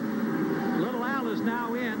Gerald. Little Al Al is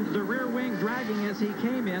now in, the rear wing dragging as he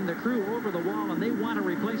came in, the crew over the wall, and they want to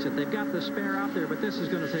replace it. They've got the spare out there, but this is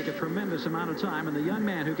going to take a tremendous amount of time, and the young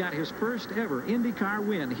man who got his first ever IndyCar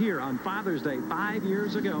win here on Father's Day 5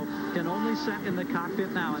 years ago can only sit in the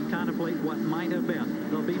cockpit now and contemplate what might have been.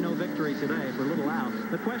 There'll be no victory today for little Al.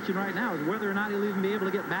 The question right now is whether or not he'll even be able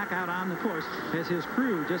to get back out on the course as his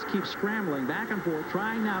crew just keeps scrambling back and forth,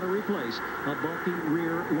 trying now to replace a bulky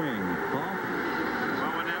rear wing. Paul?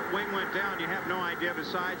 Well, when that wing went down, you have no idea,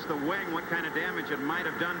 besides the wing, what kind of damage it might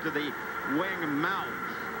have done to the wing mount.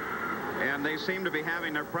 And they seem to be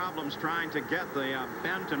having their problems trying to get the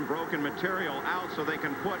bent and broken material out so they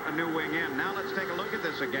can put a new wing in. Now let's take a look at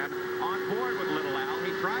this again. On board with little Al.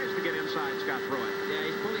 He tries to get inside Scott Pruitt. Yeah,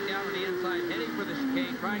 he's pulling down on the inside, heading for the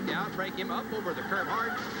chicane, trying to outrake him up over the curb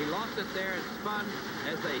hard. He lost it there and spun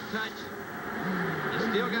as they touched. He's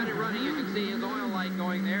still got it running. You can see his oil light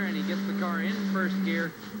going there, and he gets the car in first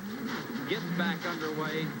gear, gets back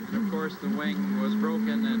underway. And of course, the wing was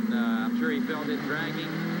broken, and I'm sure he felt it dragging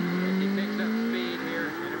as he picked up speed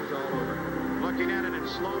here, and it was all over. Looking at it in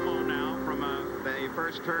slow-mo now from the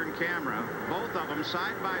first turn camera. Both of them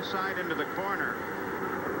side by side into the corner.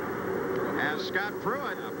 As Scott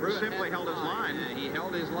Pruitt simply held his line. He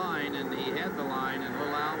held his line, and he had the line, and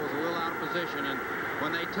little Al was a little out of position. And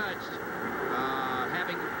when they touched,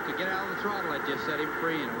 having to get out of the throttle, it just set him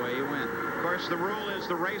free, and away he went. Of course, the rule is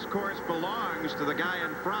the race course belongs to the guy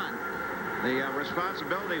in front. The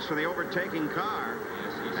responsibilities for the overtaking car.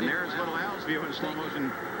 Yes, and there's little Al's view in slow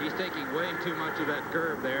motion. He's taking way too much of that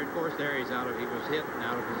curve there. Of course, there he was hit and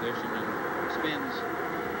out of position and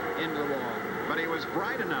spins into the wall. But he was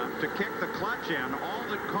bright enough to kick the clutch in. All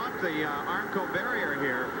that caught the Armco barrier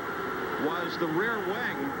here was the rear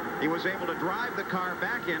wing. He was able to drive the car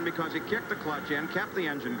back in because he kicked the clutch in, kept the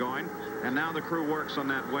engine going, and now the crew works on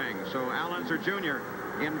that wing. So Al Unser Jr.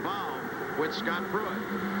 involved with Scott Pruitt.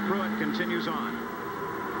 Pruitt continues on.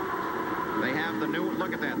 They have the new,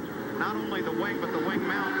 look at that. Not only the wing, but the wing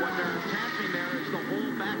mount. What they're attaching there is the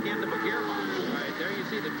whole back end of a gearbox. Right, there you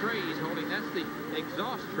see the tray he's holding. That's the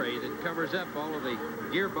exhaust tray that covers up all of the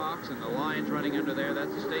gearbox and the lines running under there.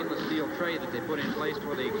 That's the stainless steel tray that they put in place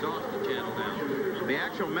for the exhaust to channel down. The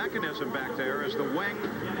actual mechanism back there is the wing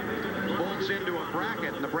bolts into a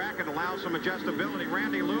bracket, and the bracket allows some adjustability.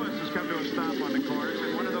 Randy Lewis has come to a stop on the corners,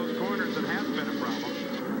 and one of those corners that has been a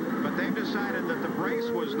problem. But they've decided that the brace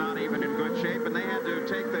was not even in good shape, and they had to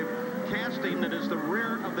take the casting that is the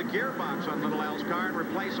rear of the gearbox on Little Al's car and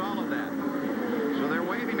replace all of that. So they're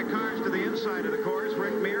waving the cars to the inside of the course.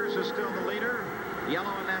 Rick Mears is still the leader.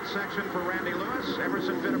 Yellow in that section for Randy Lewis.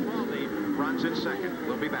 Emerson Fittipaldi runs in second.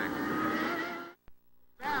 We'll be back.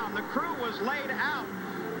 Down. The crew was laid out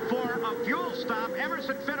for a fuel stop.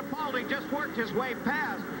 Emerson Fittipaldi just worked his way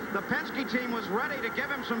past. The Penske team was ready to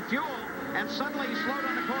give him some fuel, and suddenly he slowed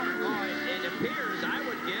on the corner. Oh, it appears, I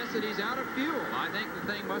would guess, that he's out of fuel. I think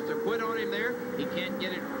the thing must have quit on him there. He can't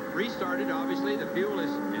get it restarted. Obviously, the fuel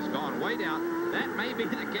is gone way down. That may be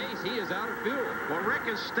the case. He is out of fuel. Well, Rick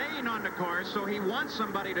is staying on the course, so he wants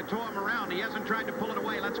somebody to tow him around. He hasn't tried to pull it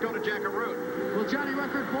away. Let's go to Jack Arute. Well, Johnny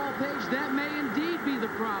Rucker, Paul Page, that may indeed be the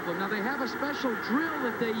problem. Now, they have a special drill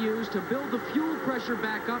that they use to build the fuel pressure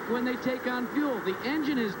back up when they take on fuel. The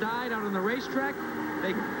engine has died out on the racetrack.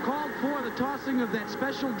 They called for the tossing of that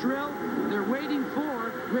special drill. They're waiting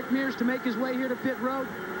for Rick Mears to make his way here to pit road.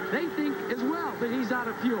 They think as well that he's out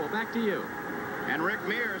of fuel. Back to you. And Rick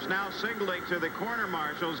Mears now signaling to the corner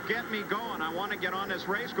marshals, get me going. I want to get on this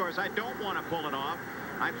race course. I don't want to pull it off.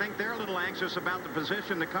 I think they're a little anxious about the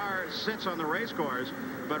position the car sits on the race course.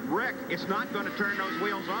 But Rick is not going to turn those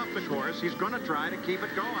wheels off the course. He's going to try to keep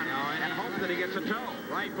it going and hope that he gets a tow.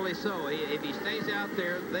 Rightfully so. If he stays out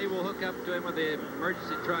there, they will hook up to him with the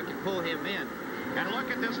emergency truck and pull him in. And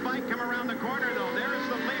look at this fight come around the corner, though. There is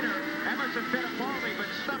the leader, Emerson Fittipaldi, but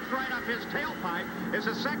stuffed right up his tailpipe is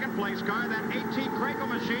a second-place car, that 18 Crankle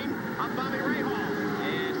machine of Bobby Rahal.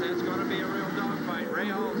 Yes, that's going to be a real dogfight.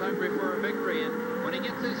 Rahal's hungry for a victory, and when he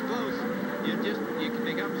gets this close, you can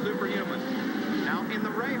become superhuman. Now, in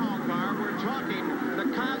the Rahal car, we're talking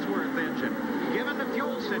the Cosworth engine. Given the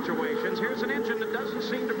fuel situations, here's an engine that doesn't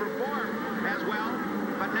seem to perform as well.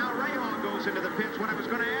 But now Rahal goes into the pits. What I was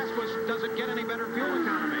going to ask was, does it get any better fuel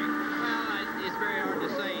economy? Well, it's very hard to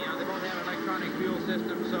say. You know, they both have electronic fuel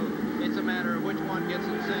systems, so it's a matter of which one gets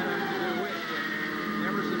it set up to do which. And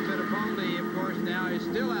Emerson Fittipaldi, of course, now is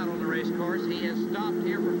still out on the race course. He has stopped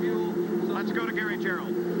here for fuel. So let's go to Gary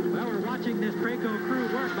Gerald. Well, we're watching this Craco crew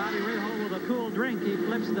work. Bobby Rahal with a cool drink. He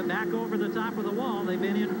flips the back over the top of the wall. They've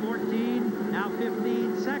been in 14, now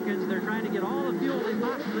 15 seconds. They're trying to get all the fuel they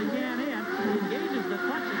possibly can in. He engages the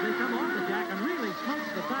clutch as they come off the jack and really smokes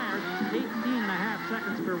the tires. 18.5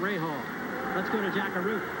 for Rahal. Let's go to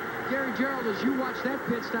Jackaroo. Gary Gerald, as you watch that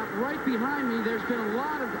pit stop right behind me, there's been a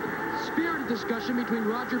lot of spirited discussion between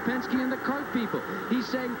Roger Penske and the kart people. He's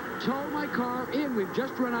saying, tow my car in. We've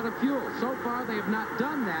just run out of fuel. So far, they have not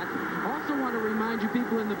done that. Also want to remind you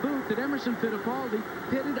people in the booth that Emerson Fittipaldi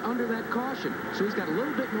pitted under that caution. So he's got a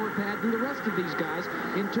little bit more pad than the rest of these guys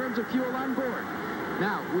in terms of fuel on board.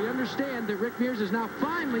 Now, we understand that Rick Mears is now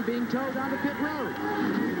finally being towed onto pit road.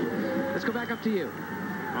 Let's go back up to you.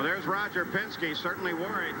 Well, there's Roger Penske, certainly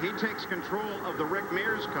worried. He takes control of the Rick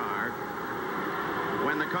Mears car.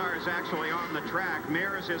 When the car is actually on the track,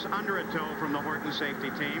 Mears is under a tow from the Horton safety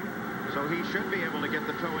team, so he should be able to get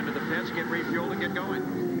the tow into the pits, get refueled, and get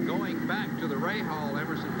going. Going back to the Rahal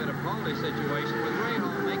Emerson Fittipaldi situation, with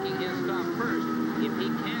Rahal making his stop first, if he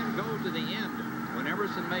can go to the end, when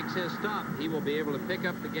Emerson makes his stop, he will be able to pick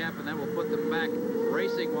up the gap, and that will put them back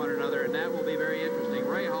racing one another, and that will be very interesting.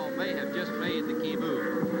 Rahal may have just made the key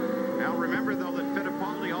move. Now remember, though, that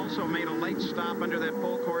Fittipaldi also made a late stop under that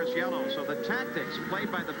full course yellow, so the tactics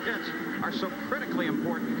played by the pits are so critically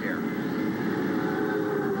important here.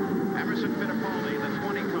 Emerson Fittipaldi, the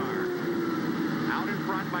 20 car, out in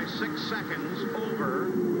front by 6 seconds over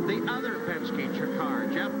the other Penske car,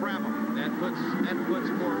 Jeff Brabham. That puts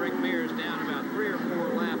poor Rick Mears down about 3 or 4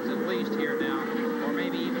 laps at least here now, or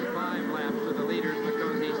maybe even 5 laps to the leaders,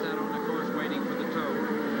 because he sat on the course waiting for the tow.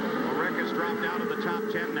 Well, Rick has dropped out of the top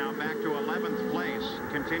 10 now, back to 11th place.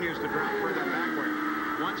 Continues to drop further backward.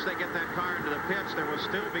 Once they get that car into the pits, there will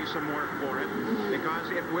still be some work for it,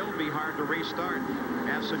 because it will be hard to restart.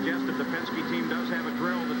 As suggested, the Penske team does have a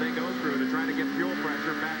drill that they go through to try to get fuel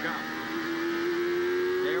pressure back up.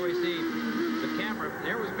 There we see the camera.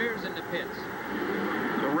 There was Mears in the pits.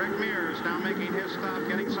 So Rick Mears now making his stop,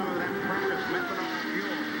 getting some of that precious methanol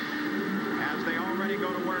fuel, as they already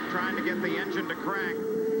go to work trying to get the engine to crank.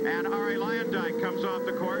 And Ari Lyondike comes off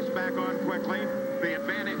the course, back on quickly. The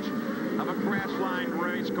advantage of a crash-lined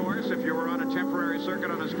race course. If you were on a temporary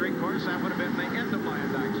circuit on a street course, that would have been the end of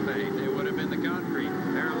Lyondike's fate. It would have been the concrete.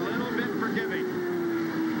 They're a little bit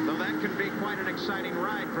forgiving, though that can be quite an exciting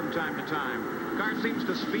ride from time to time. Car seems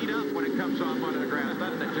to speed up when it comes off onto the grass,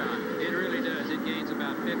 doesn't it, John? It really does. It gains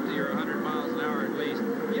about 50 or 100 miles an hour at least.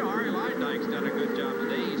 You know, Ari Lyondike's done a good job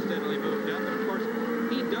today. He's steadily moved up, and of course,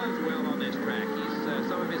 he does well on this track. He's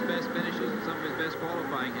some of his best finishes and some of his best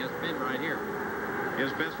qualifying has been right here.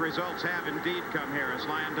 His best results have indeed come here as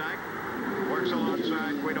Lyondike works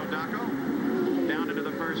alongside Guido Dacco down into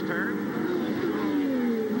the first turn.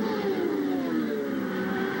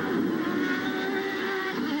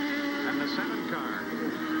 And the 7 car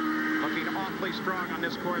looking awfully strong on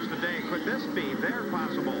this course today. Could this be their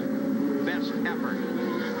possible best effort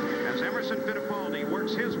as Emerson Fittipaldi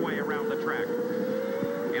works his way around the track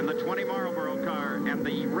in the 20 Marlboro car, and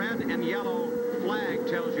the red and yellow flag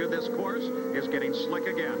tells you this course is getting slick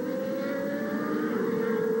again.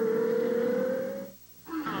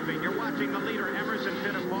 You're watching the leader, Emerson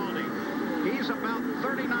Fittipaldi. He's about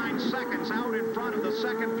 39 seconds out in front of the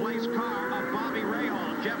second-place car of Bobby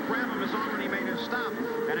Rahal. Jeff Brabham has already made his stop,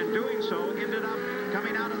 and in doing so, ended up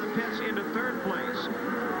coming out of the pits into 3rd place.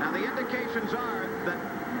 Now, the indications are that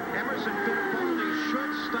Emerson Fittipaldi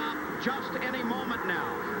should stop just any moment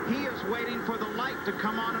now. He is waiting for the light to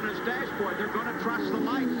come on his dashboard. They're going to trust the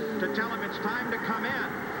light to tell him it's time to come in.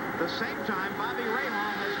 At the same time, Bobby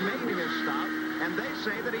Rahal has made his stop, and they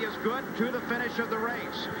say that he is good to the finish of the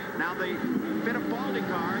race. Now, the Fittipaldi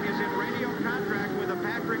car is in radio contract with the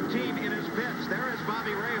Patrick team in his pits. There is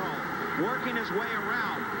Bobby Rahal working his way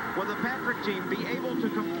around. Will the Patrick team be able to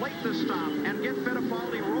complete the stop and get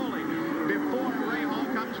Fittipaldi rolling before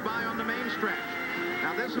Rahal comes by on the main stretch?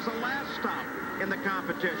 Now, this is the last stop in the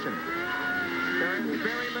competition. There is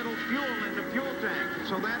very little fuel in the fuel tank,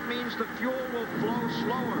 so that means the fuel will flow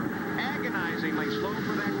slower, agonizingly slow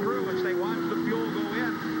for that crew as they watch the fuel go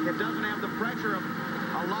in. It doesn't have the pressure of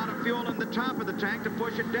a lot of fuel in the top of the tank to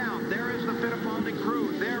push it down. There is the Fittipaldi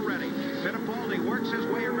crew. They're ready. Fittipaldi works his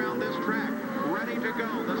way around this track, ready to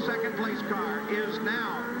go. The second-place car is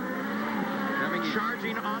now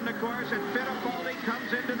charging on the course, and Fittipaldi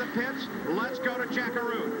comes into the pits. Let's go to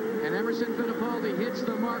Jackaroo. And Emerson Fittipaldi hits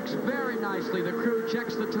the marks very nicely. The crew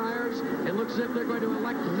checks the tires. It looks as if they're going to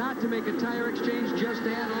elect not to make a tire exchange, just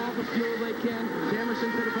add all the fuel they can to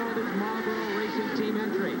Emerson Fittipaldi's Marlboro Racing Team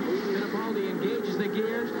entry. Fittipaldi engages the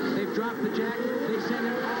gears. They've dropped the jack. They send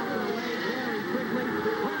him off the way very quickly,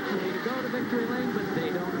 hopefully to go to victory lane, but they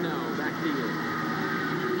don't know. Back to you.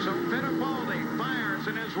 So Fittipaldi fires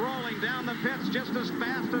and is rolling down the pits just as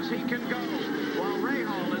fast as he can go, while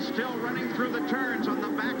Rahal is still running through the turns on the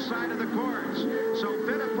backside of the course. So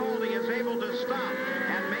Fittipaldi is able to stop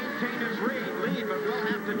and maintain maintain his lead, but we'll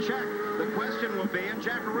have to check. The question will be, and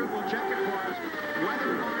Jack Arute will check it for us,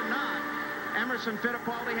 whether or not Emerson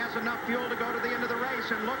Fittipaldi has enough fuel to go to the end of the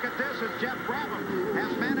race. And look at this, as Jeff Brabham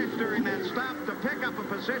has managed during that stop to pick up a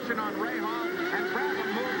position on Rahal, and Brabham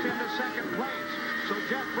moves into second place. So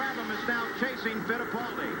Jeff Brabham is now chasing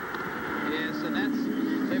Fittipaldi. Yes, and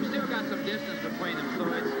they've still got some distance between them, so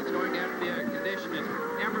it's going to have to be a condition that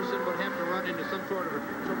Emerson would have to run into some sort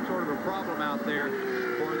of a problem out there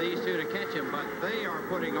for these two to catch him, but they are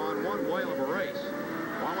putting on one whale of a race.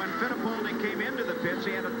 Well, when Fittipaldi came into the pits,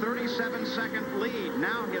 he had a 37-second lead.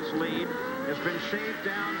 Now his lead has been shaved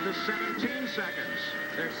down to 17 seconds.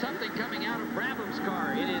 There's something coming out of Brabham's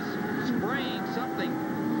car. It is spraying something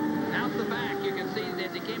out the back. You can see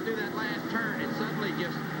as he came through that last turn, it suddenly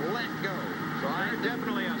just let go. So there's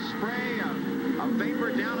definitely a spray, a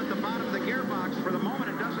vapor down at the bottom of the gearbox. For the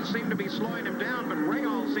moment, it doesn't seem to be slowing him down, but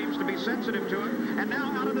Rahal seems to be sensitive to it. And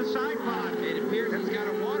now out of the side pod. It appears he's got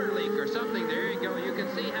a water leak or something. There you go. You can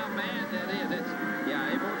see how bad that is.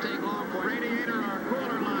 Yeah, it won't take long for radiator or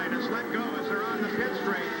cooler line is let go as they're on the pit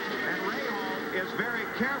straight. And Rahal is very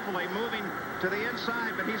carefully moving to the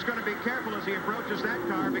inside, but he's going to be careful as he approaches that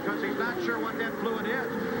car because he's not sure what that fluid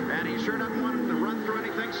is. And he sure doesn't want him to run through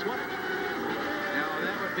anything slick.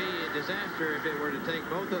 That would be a disaster if it were to take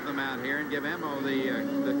both of them out here and give Emo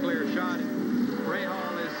the clear shot.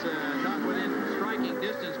 Rahal is not within striking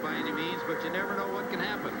distance by any means, but you never know what can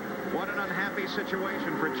happen. What an unhappy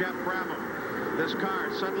situation for Jeff Brabham. This car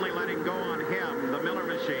suddenly letting go on him, the Miller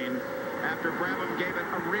machine, after Brabham gave it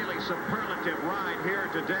a really superlative ride here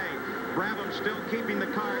today. Brabham still keeping the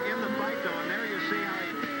car in the fight, though, and there you see how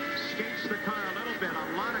he skates the car a little bit.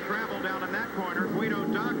 A lot of gravel down in that corner. Guido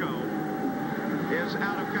Daco is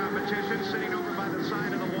out of competition, sitting over by the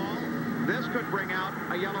side of the wall. This could bring out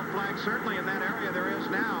a yellow flag, certainly in that area there is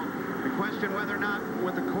now. The question whether or not,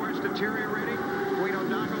 with the course deteriorating, Guido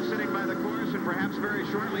Daco sitting by the course, and perhaps very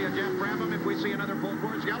shortly a Jeff Brabham if we see another full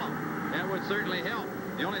course yellow. That would certainly help.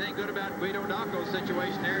 The only thing good about Guido Daco's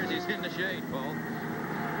situation there is he's in the shade, Paul.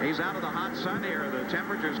 He's out of the hot sun here. The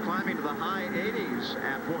temperature's climbing to the high 80s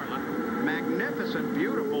at Portland. Magnificent,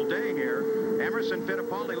 beautiful day here. Emerson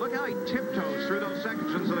Fittipaldi, look how he tiptoes through those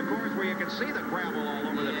sections of the course where you can see the gravel all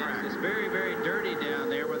over the track. It's very, very dirty down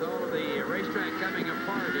there with all of the racetrack coming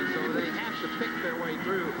apart, and so they have to pick their way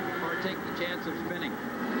through or take the chance of spinning.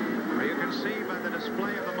 Well, you can see by the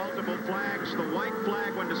display of the multiple flags, the white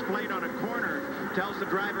flag when displayed on a corner tells the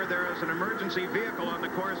driver there is an emergency vehicle on the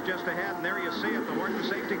course just ahead, and there you see it, the Horton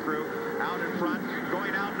safety crew out in front,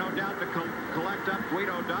 going out no doubt to collect up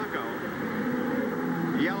Guido Daco.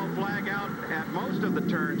 Yellow flag out at most of the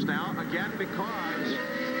turns now, again because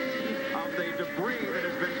of the debris that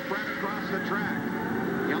has been spread across the track.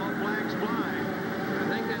 Yellow flags fly. I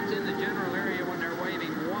think that's in the general area when they're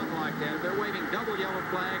waving one like that. If they're waving double yellow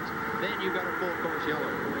flags, then you've got a full course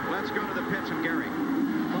yellow. Let's go to the pits and Gary.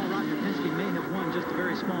 Well, Roger Penske may have won just a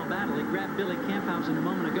very small battle. He grabbed Billy Camphausen a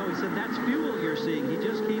moment ago. He said, that's fuel you're seeing. He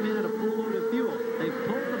just came in at a full load of fuel. They've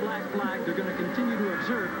pulled the black flag. They're going to continue to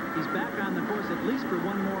observe. He's back on the course at least for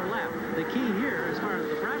one more lap. The key here, as far as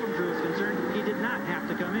the Brabham crew is concerned, he did not have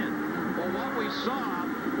to come in. Well, what we saw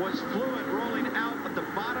was fluid rolling out at the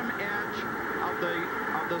bottom edge of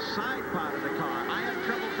the side pod of the car. I have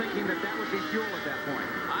trouble thinking that that would be fuel at that point.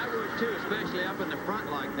 I would too, especially up in the front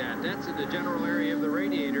like that. That's in the general area of the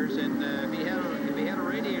radiators, and if he had a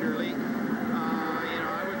radiator leak,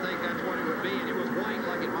 I would think that's what it would be. And it was white,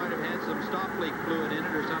 like it might have had some stop leak fluid in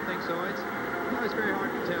it or something. So it's very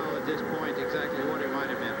hard to tell at this point exactly what it might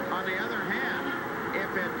have been. On the other hand,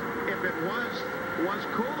 if it was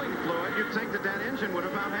cooling fluid, you'd think that engine would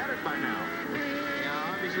have about had it by now.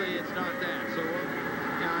 Yeah, obviously it's not that. So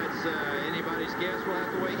it's anybody's guess. We'll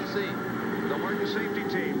have to wait and see. The Horton safety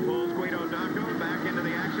team pulls Guido Daco back into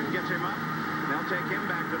the action, gets him up. They'll take him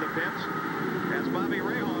back to the pits. As Bobby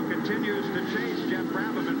Rahal continues to chase Jeff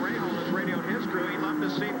Brabham, and Rahal has radioed his crew. He'd love to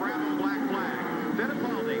see Brabham black flag.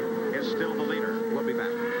 Fittipaldi is still the leader. We'll be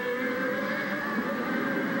back.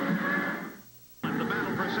 The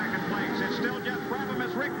battle for second place. It's still Jeff Brabham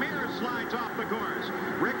as Rick Mears slides off the course.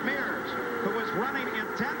 Rick Mears, who was running in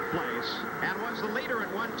 10th place and was the leader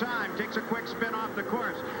at one time, takes a quick spin off the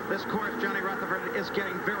course. This course, Johnny Rutherford, is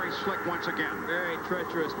getting very slick once again. Very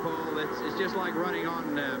treacherous, Paul. It's just like running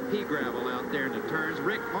on pea gravel out there in the turns.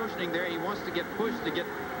 Rick motioning there. He wants to get pushed to get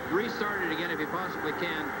restarted again if he possibly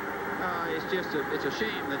can. It's a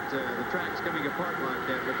shame that the track's coming apart like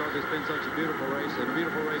that because it's been such a beautiful race and a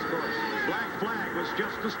beautiful race course. Black flag was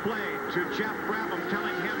just displayed to Jeff Brabham,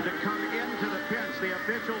 telling him to come into the pits. The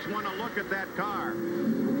officials want to look at that car.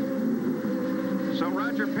 So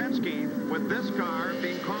Roger Penske with this car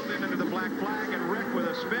being called into the black flag, and Rick with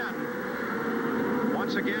a spin.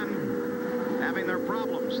 Once again, having their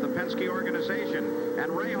problems, the Penske organization.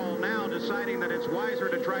 And Rahal now deciding that it's wiser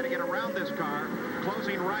to try to get around this car,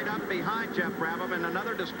 closing right up behind Jeff Brabham, and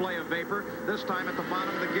another display of vapor, this time at the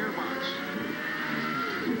bottom of the gearbox.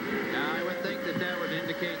 Now, I would think that that would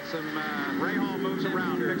indicate some... Rahal moves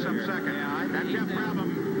around, picks up second. Yeah, and Jeff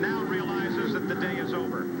Brabham now realizes that the day is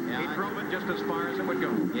over. Yeah, he drove it just as far as it would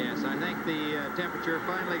go. Yes, I think the temperature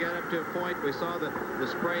finally got up to a point. We saw the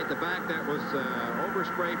spray at the back that was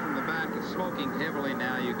overspray from the back is smoking heavily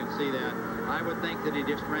now. You can see that. I would think that he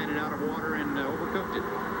just ran it out of water and overcooked it.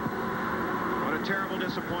 What a terrible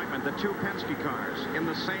disappointment. The two Penske cars in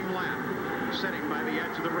the same lap, sitting by the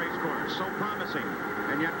edge of the race course. So promising,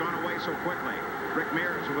 and yet gone away so quickly. Rick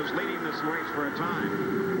Mears, who was leading this race for a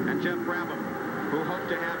time, and Jeff Brabham, who hoped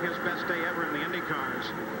to have his best day ever in the Indy cars,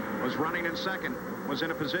 was running in second, was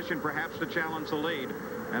in a position perhaps to challenge the lead,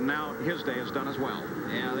 and now his day is done as well.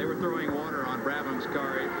 Yeah, they were throwing water on Brabham's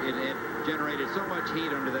car. It generated so much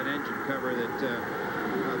heat under that engine cover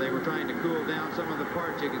that they were trying to cool down some of the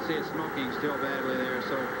parts. You can see it smoking still badly there,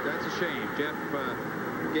 so that's a shame. Jeff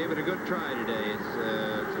gave it a good try today.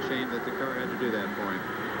 It's a shame that the car had to do that for him.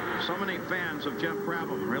 So many fans of Jeff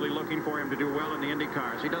Brabham really looking for him to do well in the Indy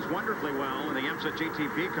cars. He does wonderfully well in the IMSA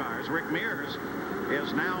GTP cars. Rick Mears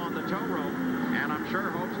is now on the tow rope, and I'm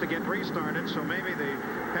sure hopes to get restarted, so maybe the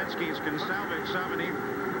Penskes can salvage some, and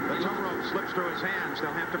the tow rope slips through his hands.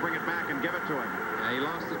 They'll have to bring it back and give it to him. Yeah, he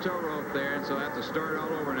lost the tow rope there, and so have to start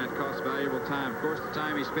all over, and that costs valuable time. Of course, the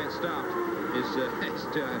time he spent stopped is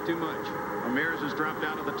too much. Mears has dropped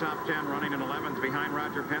out of the top 10, running in 11th behind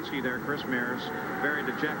Roger Penske there. Chris Mears, very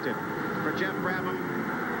dejected. For Jeff Brabham,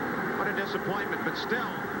 what a disappointment, but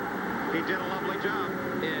still, he did a lovely job.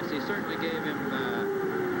 Yes, he certainly gave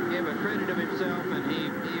a credit of himself, and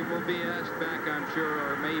he will be asked back, I'm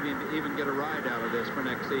sure, or maybe even get a ride out of this for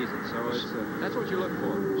next season. So that's what you look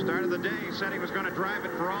for. Start of the day, he said he was going to drive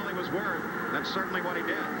it for all he was worth. That's certainly what he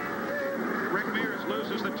did. Rick Mears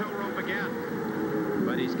loses the tow rope again.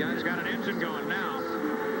 But he's got an engine going now.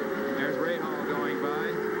 There's Rahal going by.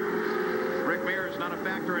 Rick Mears not a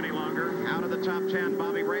factor any longer. Out of the top 10,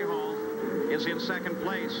 Bobby Rahal is in second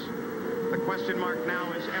place. The question mark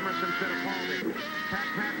now is Emerson Fittipaldi. Pat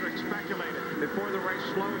Patrick speculated before the race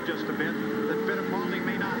slowed just a bit that Fittipaldi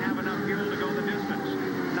may not have enough fuel to go the distance.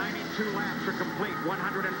 92 laps are complete,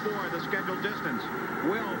 104 the scheduled distance.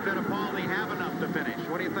 Will Fittipaldi have enough to finish?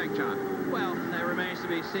 What do you think, John? Well, that remains to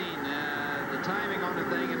be seen. The timing on the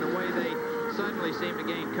thing and the way they suddenly seem to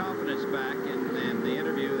gain confidence back in the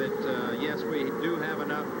interview that, yes, we do have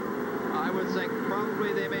enough. I would think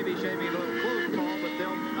probably they may be shaving a little close, Paul, but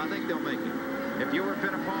I think they'll make it. If you were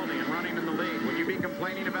Fittipaldi and running in the lead, would you be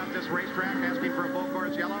complaining about this racetrack, asking for a full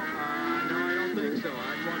course yellow? No, I don't think so.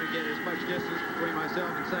 I'd want to get as much distance between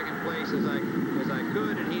myself and second place as I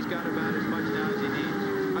could, and he's got about as much now as he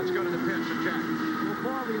needs. Let's go to the pits and check. Well,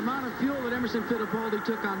 Paul, the amount of fuel that Emerson Fittipaldi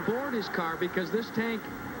took on board his car, because this tank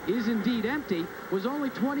is indeed empty, was only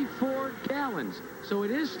 24 gallons. So it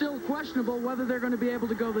is still questionable whether they're going to be able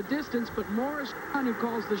to go the distance, but Morris, who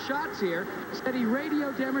calls the shots here, said he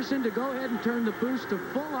radioed to Emerson to go ahead and turn the boost to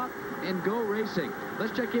full up and go racing.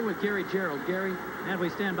 Let's check in with Gary Gerald. Gary? And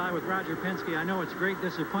we stand by with Roger Penske. I know it's a great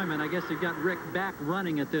disappointment. I guess they've got Rick back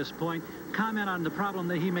running at this point. Comment on the problem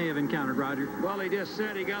that he may have encountered, Roger. Well, he just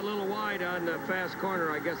said he got a little wide on the fast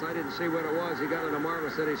corner. I guess I didn't see what it was. He got in a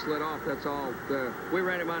marvelous that he slid off. That's all. We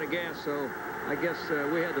ran him out of gas, so I guess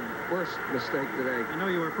we had the worst mistake today. I know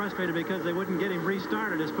you were frustrated because they wouldn't get him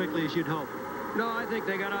restarted as quickly as you'd hope. No, I think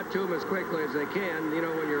they got out to him as quickly as they can. You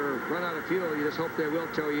know, when you run out of fuel, you just hope they will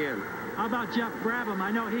tow you in. How about Jeff Brabham?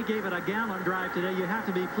 I know he gave it a gallant drive today. You have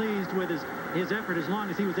to be pleased with his effort as long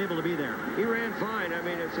as he was able to be there. He ran fine. I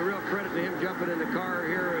mean, it's a real credit to him jumping in the car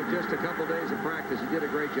here in just a couple days of practice. He did a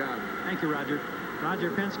great job. Thank you, Roger.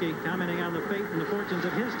 Roger Penske commenting on the fate and the fortunes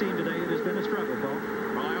of his team today. It has been a struggle, Paul.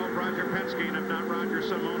 Well, I hope Roger Penske, and if not Roger,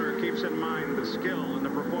 some owner keeps in mind the skill and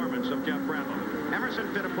the performance of Jeff Brabham.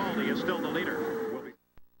 Emerson Fittipaldi is still the leader.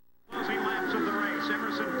 Closing laps of the race.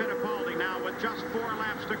 Emerson Fittipaldi now with just 4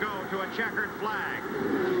 laps to go to a checkered flag.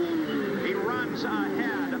 He runs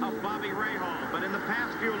ahead of Bobby Rahal, but in the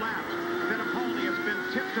past few laps, Fittipaldi has been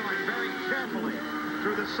tiptoeing very carefully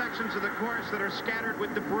through the sections of the course that are scattered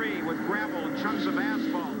with debris, with gravel and chunks of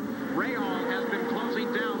asphalt. Rahal has been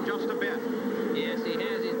closing down just a bit. Yes, he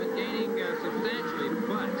has. He's been gaining substantially,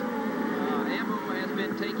 but Ammo has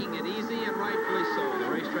been taking it easy, and rightfully so. The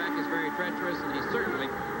racetrack is very treacherous, and he's certainly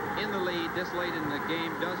in the lead this late in the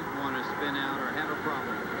game, doesn't want to spin out or have a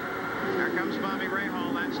problem. Here comes Bobby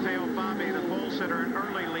Rahal. That's Teo Fabi, the pole sitter and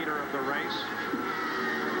early leader of the race.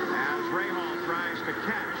 As Rahal tries to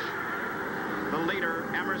catch the leader,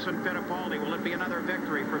 Emerson Fittipaldi. Will it be another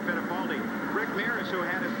victory for Fittipaldi? Rick Mears, who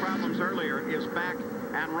had his problems earlier, is back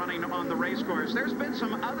and running on the race course. There's been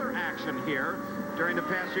some other action here during the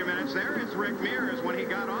past few minutes. There is Rick Mears when he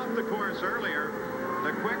got off the course earlier.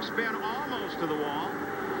 The quick spin almost to the wall,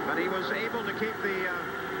 but he was able to keep the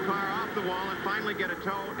car off the wall and finally get a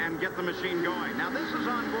tow and get the machine going. Now this is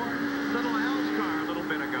on board Little Al's car a little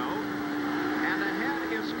bit ago, and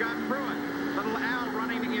ahead is Scott Pruitt. Little Al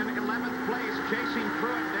running in 11th place, chasing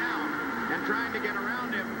Pruitt down and trying to get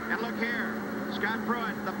around him. And look here, Scott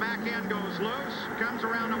Pruitt, the back end goes loose, comes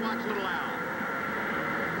around to watch Little Al.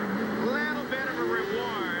 Little bit of a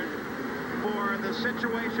reward for the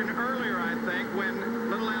situation earlier, I think, when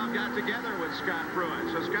Little Al got together with Scott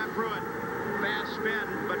Pruitt. So Scott Pruitt, fast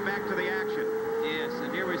spin, but back to the action. Yes,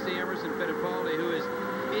 and here we see Emerson Fittipaldi, who is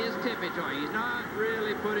tippy-toeing. He's not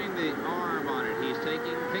really putting the arm on it. He's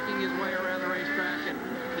picking his way around the racetrack, and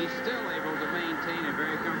he's still able to maintain a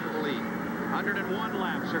very comfortable lead. 101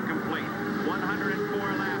 laps are complete.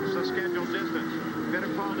 104 laps, the scheduled distance.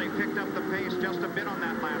 Fittipaldi picked up the pace just a bit on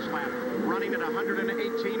that last lap, running at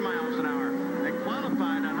 118 miles an hour. They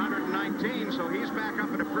qualified at 119, so he's back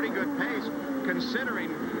up at a pretty good pace,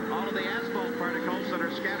 considering all of the asphalt particles that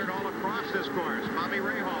are scattered all across this course. Bobby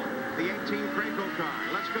Rahal, the 18 Craco car.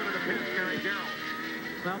 Let's go to the pits, Gary Gerald.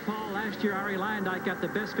 Well, Paul, last year Ari Lyondike got the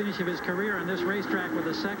best finish of his career on this racetrack with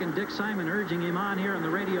a second. Dick Simon urging him on here on the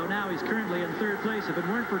radio now. He's currently in third place. If it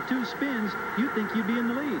weren't for 2 spins, you'd think you'd be in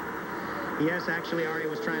the lead. Yes, actually, Ari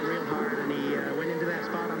was trying real hard, and he went into that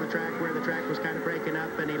spot on the track where the track was kind of breaking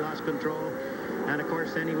up, and he lost control. And, of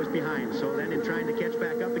course, then he was behind. So then in trying to catch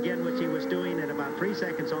back up again, which he was doing at about 3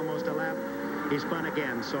 seconds almost a lap, he spun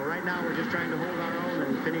again. So right now we're just trying to hold our own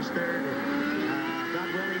and finish third. God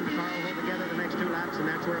willing, the car will hold together the next 2 laps, and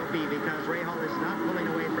that's where it'll be, because Rahal is not pulling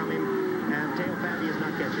away from him, and Teo Fabi is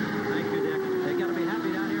not catching him. Thank you, Dick. They got to be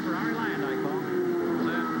happy down here for Ari Lyondike, Paul.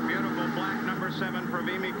 That beautiful black number 7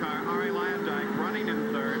 Pravimi car, Ari Lyondike, running in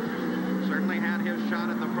third. Certainly had his shot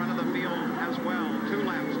at the front of the field as well. 2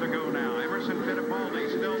 laps to go now. Emerson Fittipaldi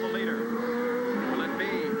still the leader. Will it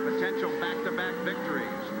be potential back-to-back victories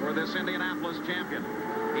for this Indianapolis champion?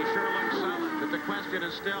 He sure looks solid, but the question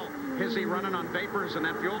is still, is he running on vapors in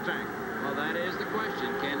that fuel tank? Well, that is the question.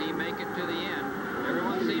 Can he make it to the end?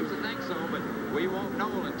 Everyone seems to think so, but we won't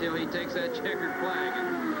know until he takes that checkered flag,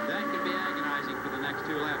 and that could be agonizing for the next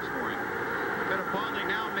 2 laps for him. Fittipaldi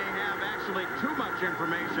now may have actually too much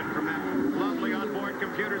information from that lovely onboard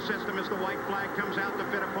computer system as the white flag comes out to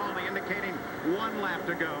Fittipaldi, indicating 1 lap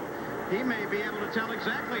to go. He may be able to tell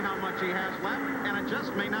exactly how much he has left, and it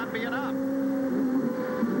just may not be enough.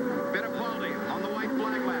 Fittipaldi on the white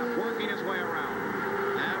flag lap, working his way around.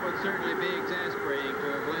 That would certainly be exasperating to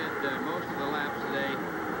have led most of the laps today.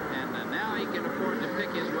 And now he can afford to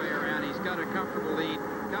pick his way around. He's got a comfortable lead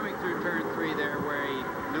coming through turn 3 there, where he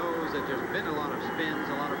knows that there's been a lot of spins,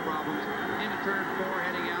 a lot of problems. Into turn 4,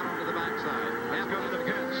 heading out onto the backside. Let's go to the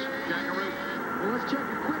pits. Jackaroo. Well, let's check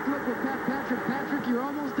a quick look with Pat Patrick. Patrick, you're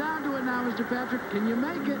almost down to it now, Mr. Patrick. Can you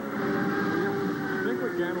make it? I think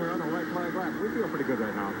we can. We're on the white flag lap. We feel pretty good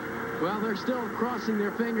right now. Well, they're still crossing their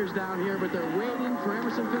fingers down here, but they're waiting for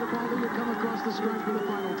Emerson Fittipaldi to come across the stripe for the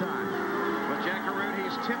final time. But Jackaroo,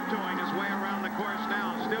 he's tiptoeing his way around the course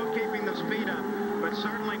now, still keeping the speed up, but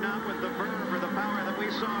certainly not with the verve or the power that we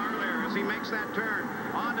saw earlier as he makes that turn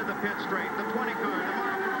onto the pit straight. The 20 car, the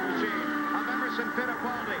Marlboro machine of Emerson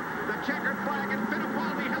Fittipaldi. The checkered flag, and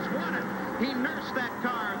Fittipaldi has won it. He nursed that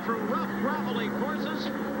car through rough, gravelly courses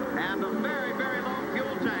and a very, very low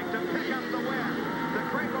fuel tank to pick up the win. The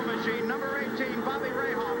Craco machine, number 18, Bobby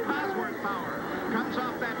Rahal, Cosworth Power, comes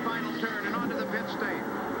off that final turn and onto the pit straight.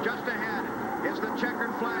 Just ahead is the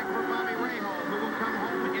checkered flag for Bobby Rahal, who will come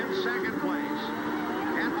home in 2nd place.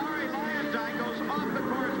 And Ari Lyondike goes off the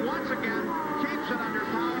course once again, keeps it under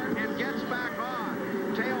power, and gets back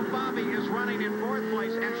on. Teo Fabi is running in 4th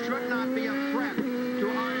place and should not be a threat to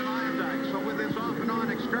Ari Lyondike. So with his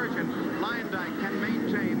off-and-on excursion, Lyondike can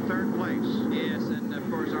maintain 3rd place. Yes, and of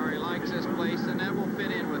course Ari likes this place, and that will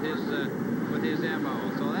fit in with his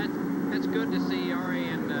MO. So that's good to see Ari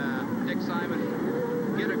and Dick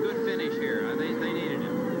Simon get a good finish here. They needed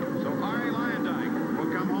it. So Ari Lyondike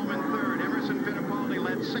will come home in 3rd. Emerson Fittipaldi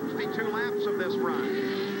led 62 laps of this run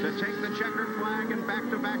to take the checkered flag and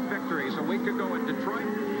back-to-back victories. A week ago at Detroit,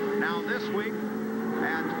 now this week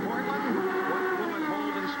at Portland. What will it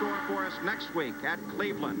hold in store for us next week at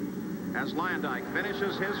Cleveland as Lyondike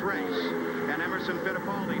finishes his race, and Emerson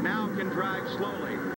Fittipaldi now can drive slowly.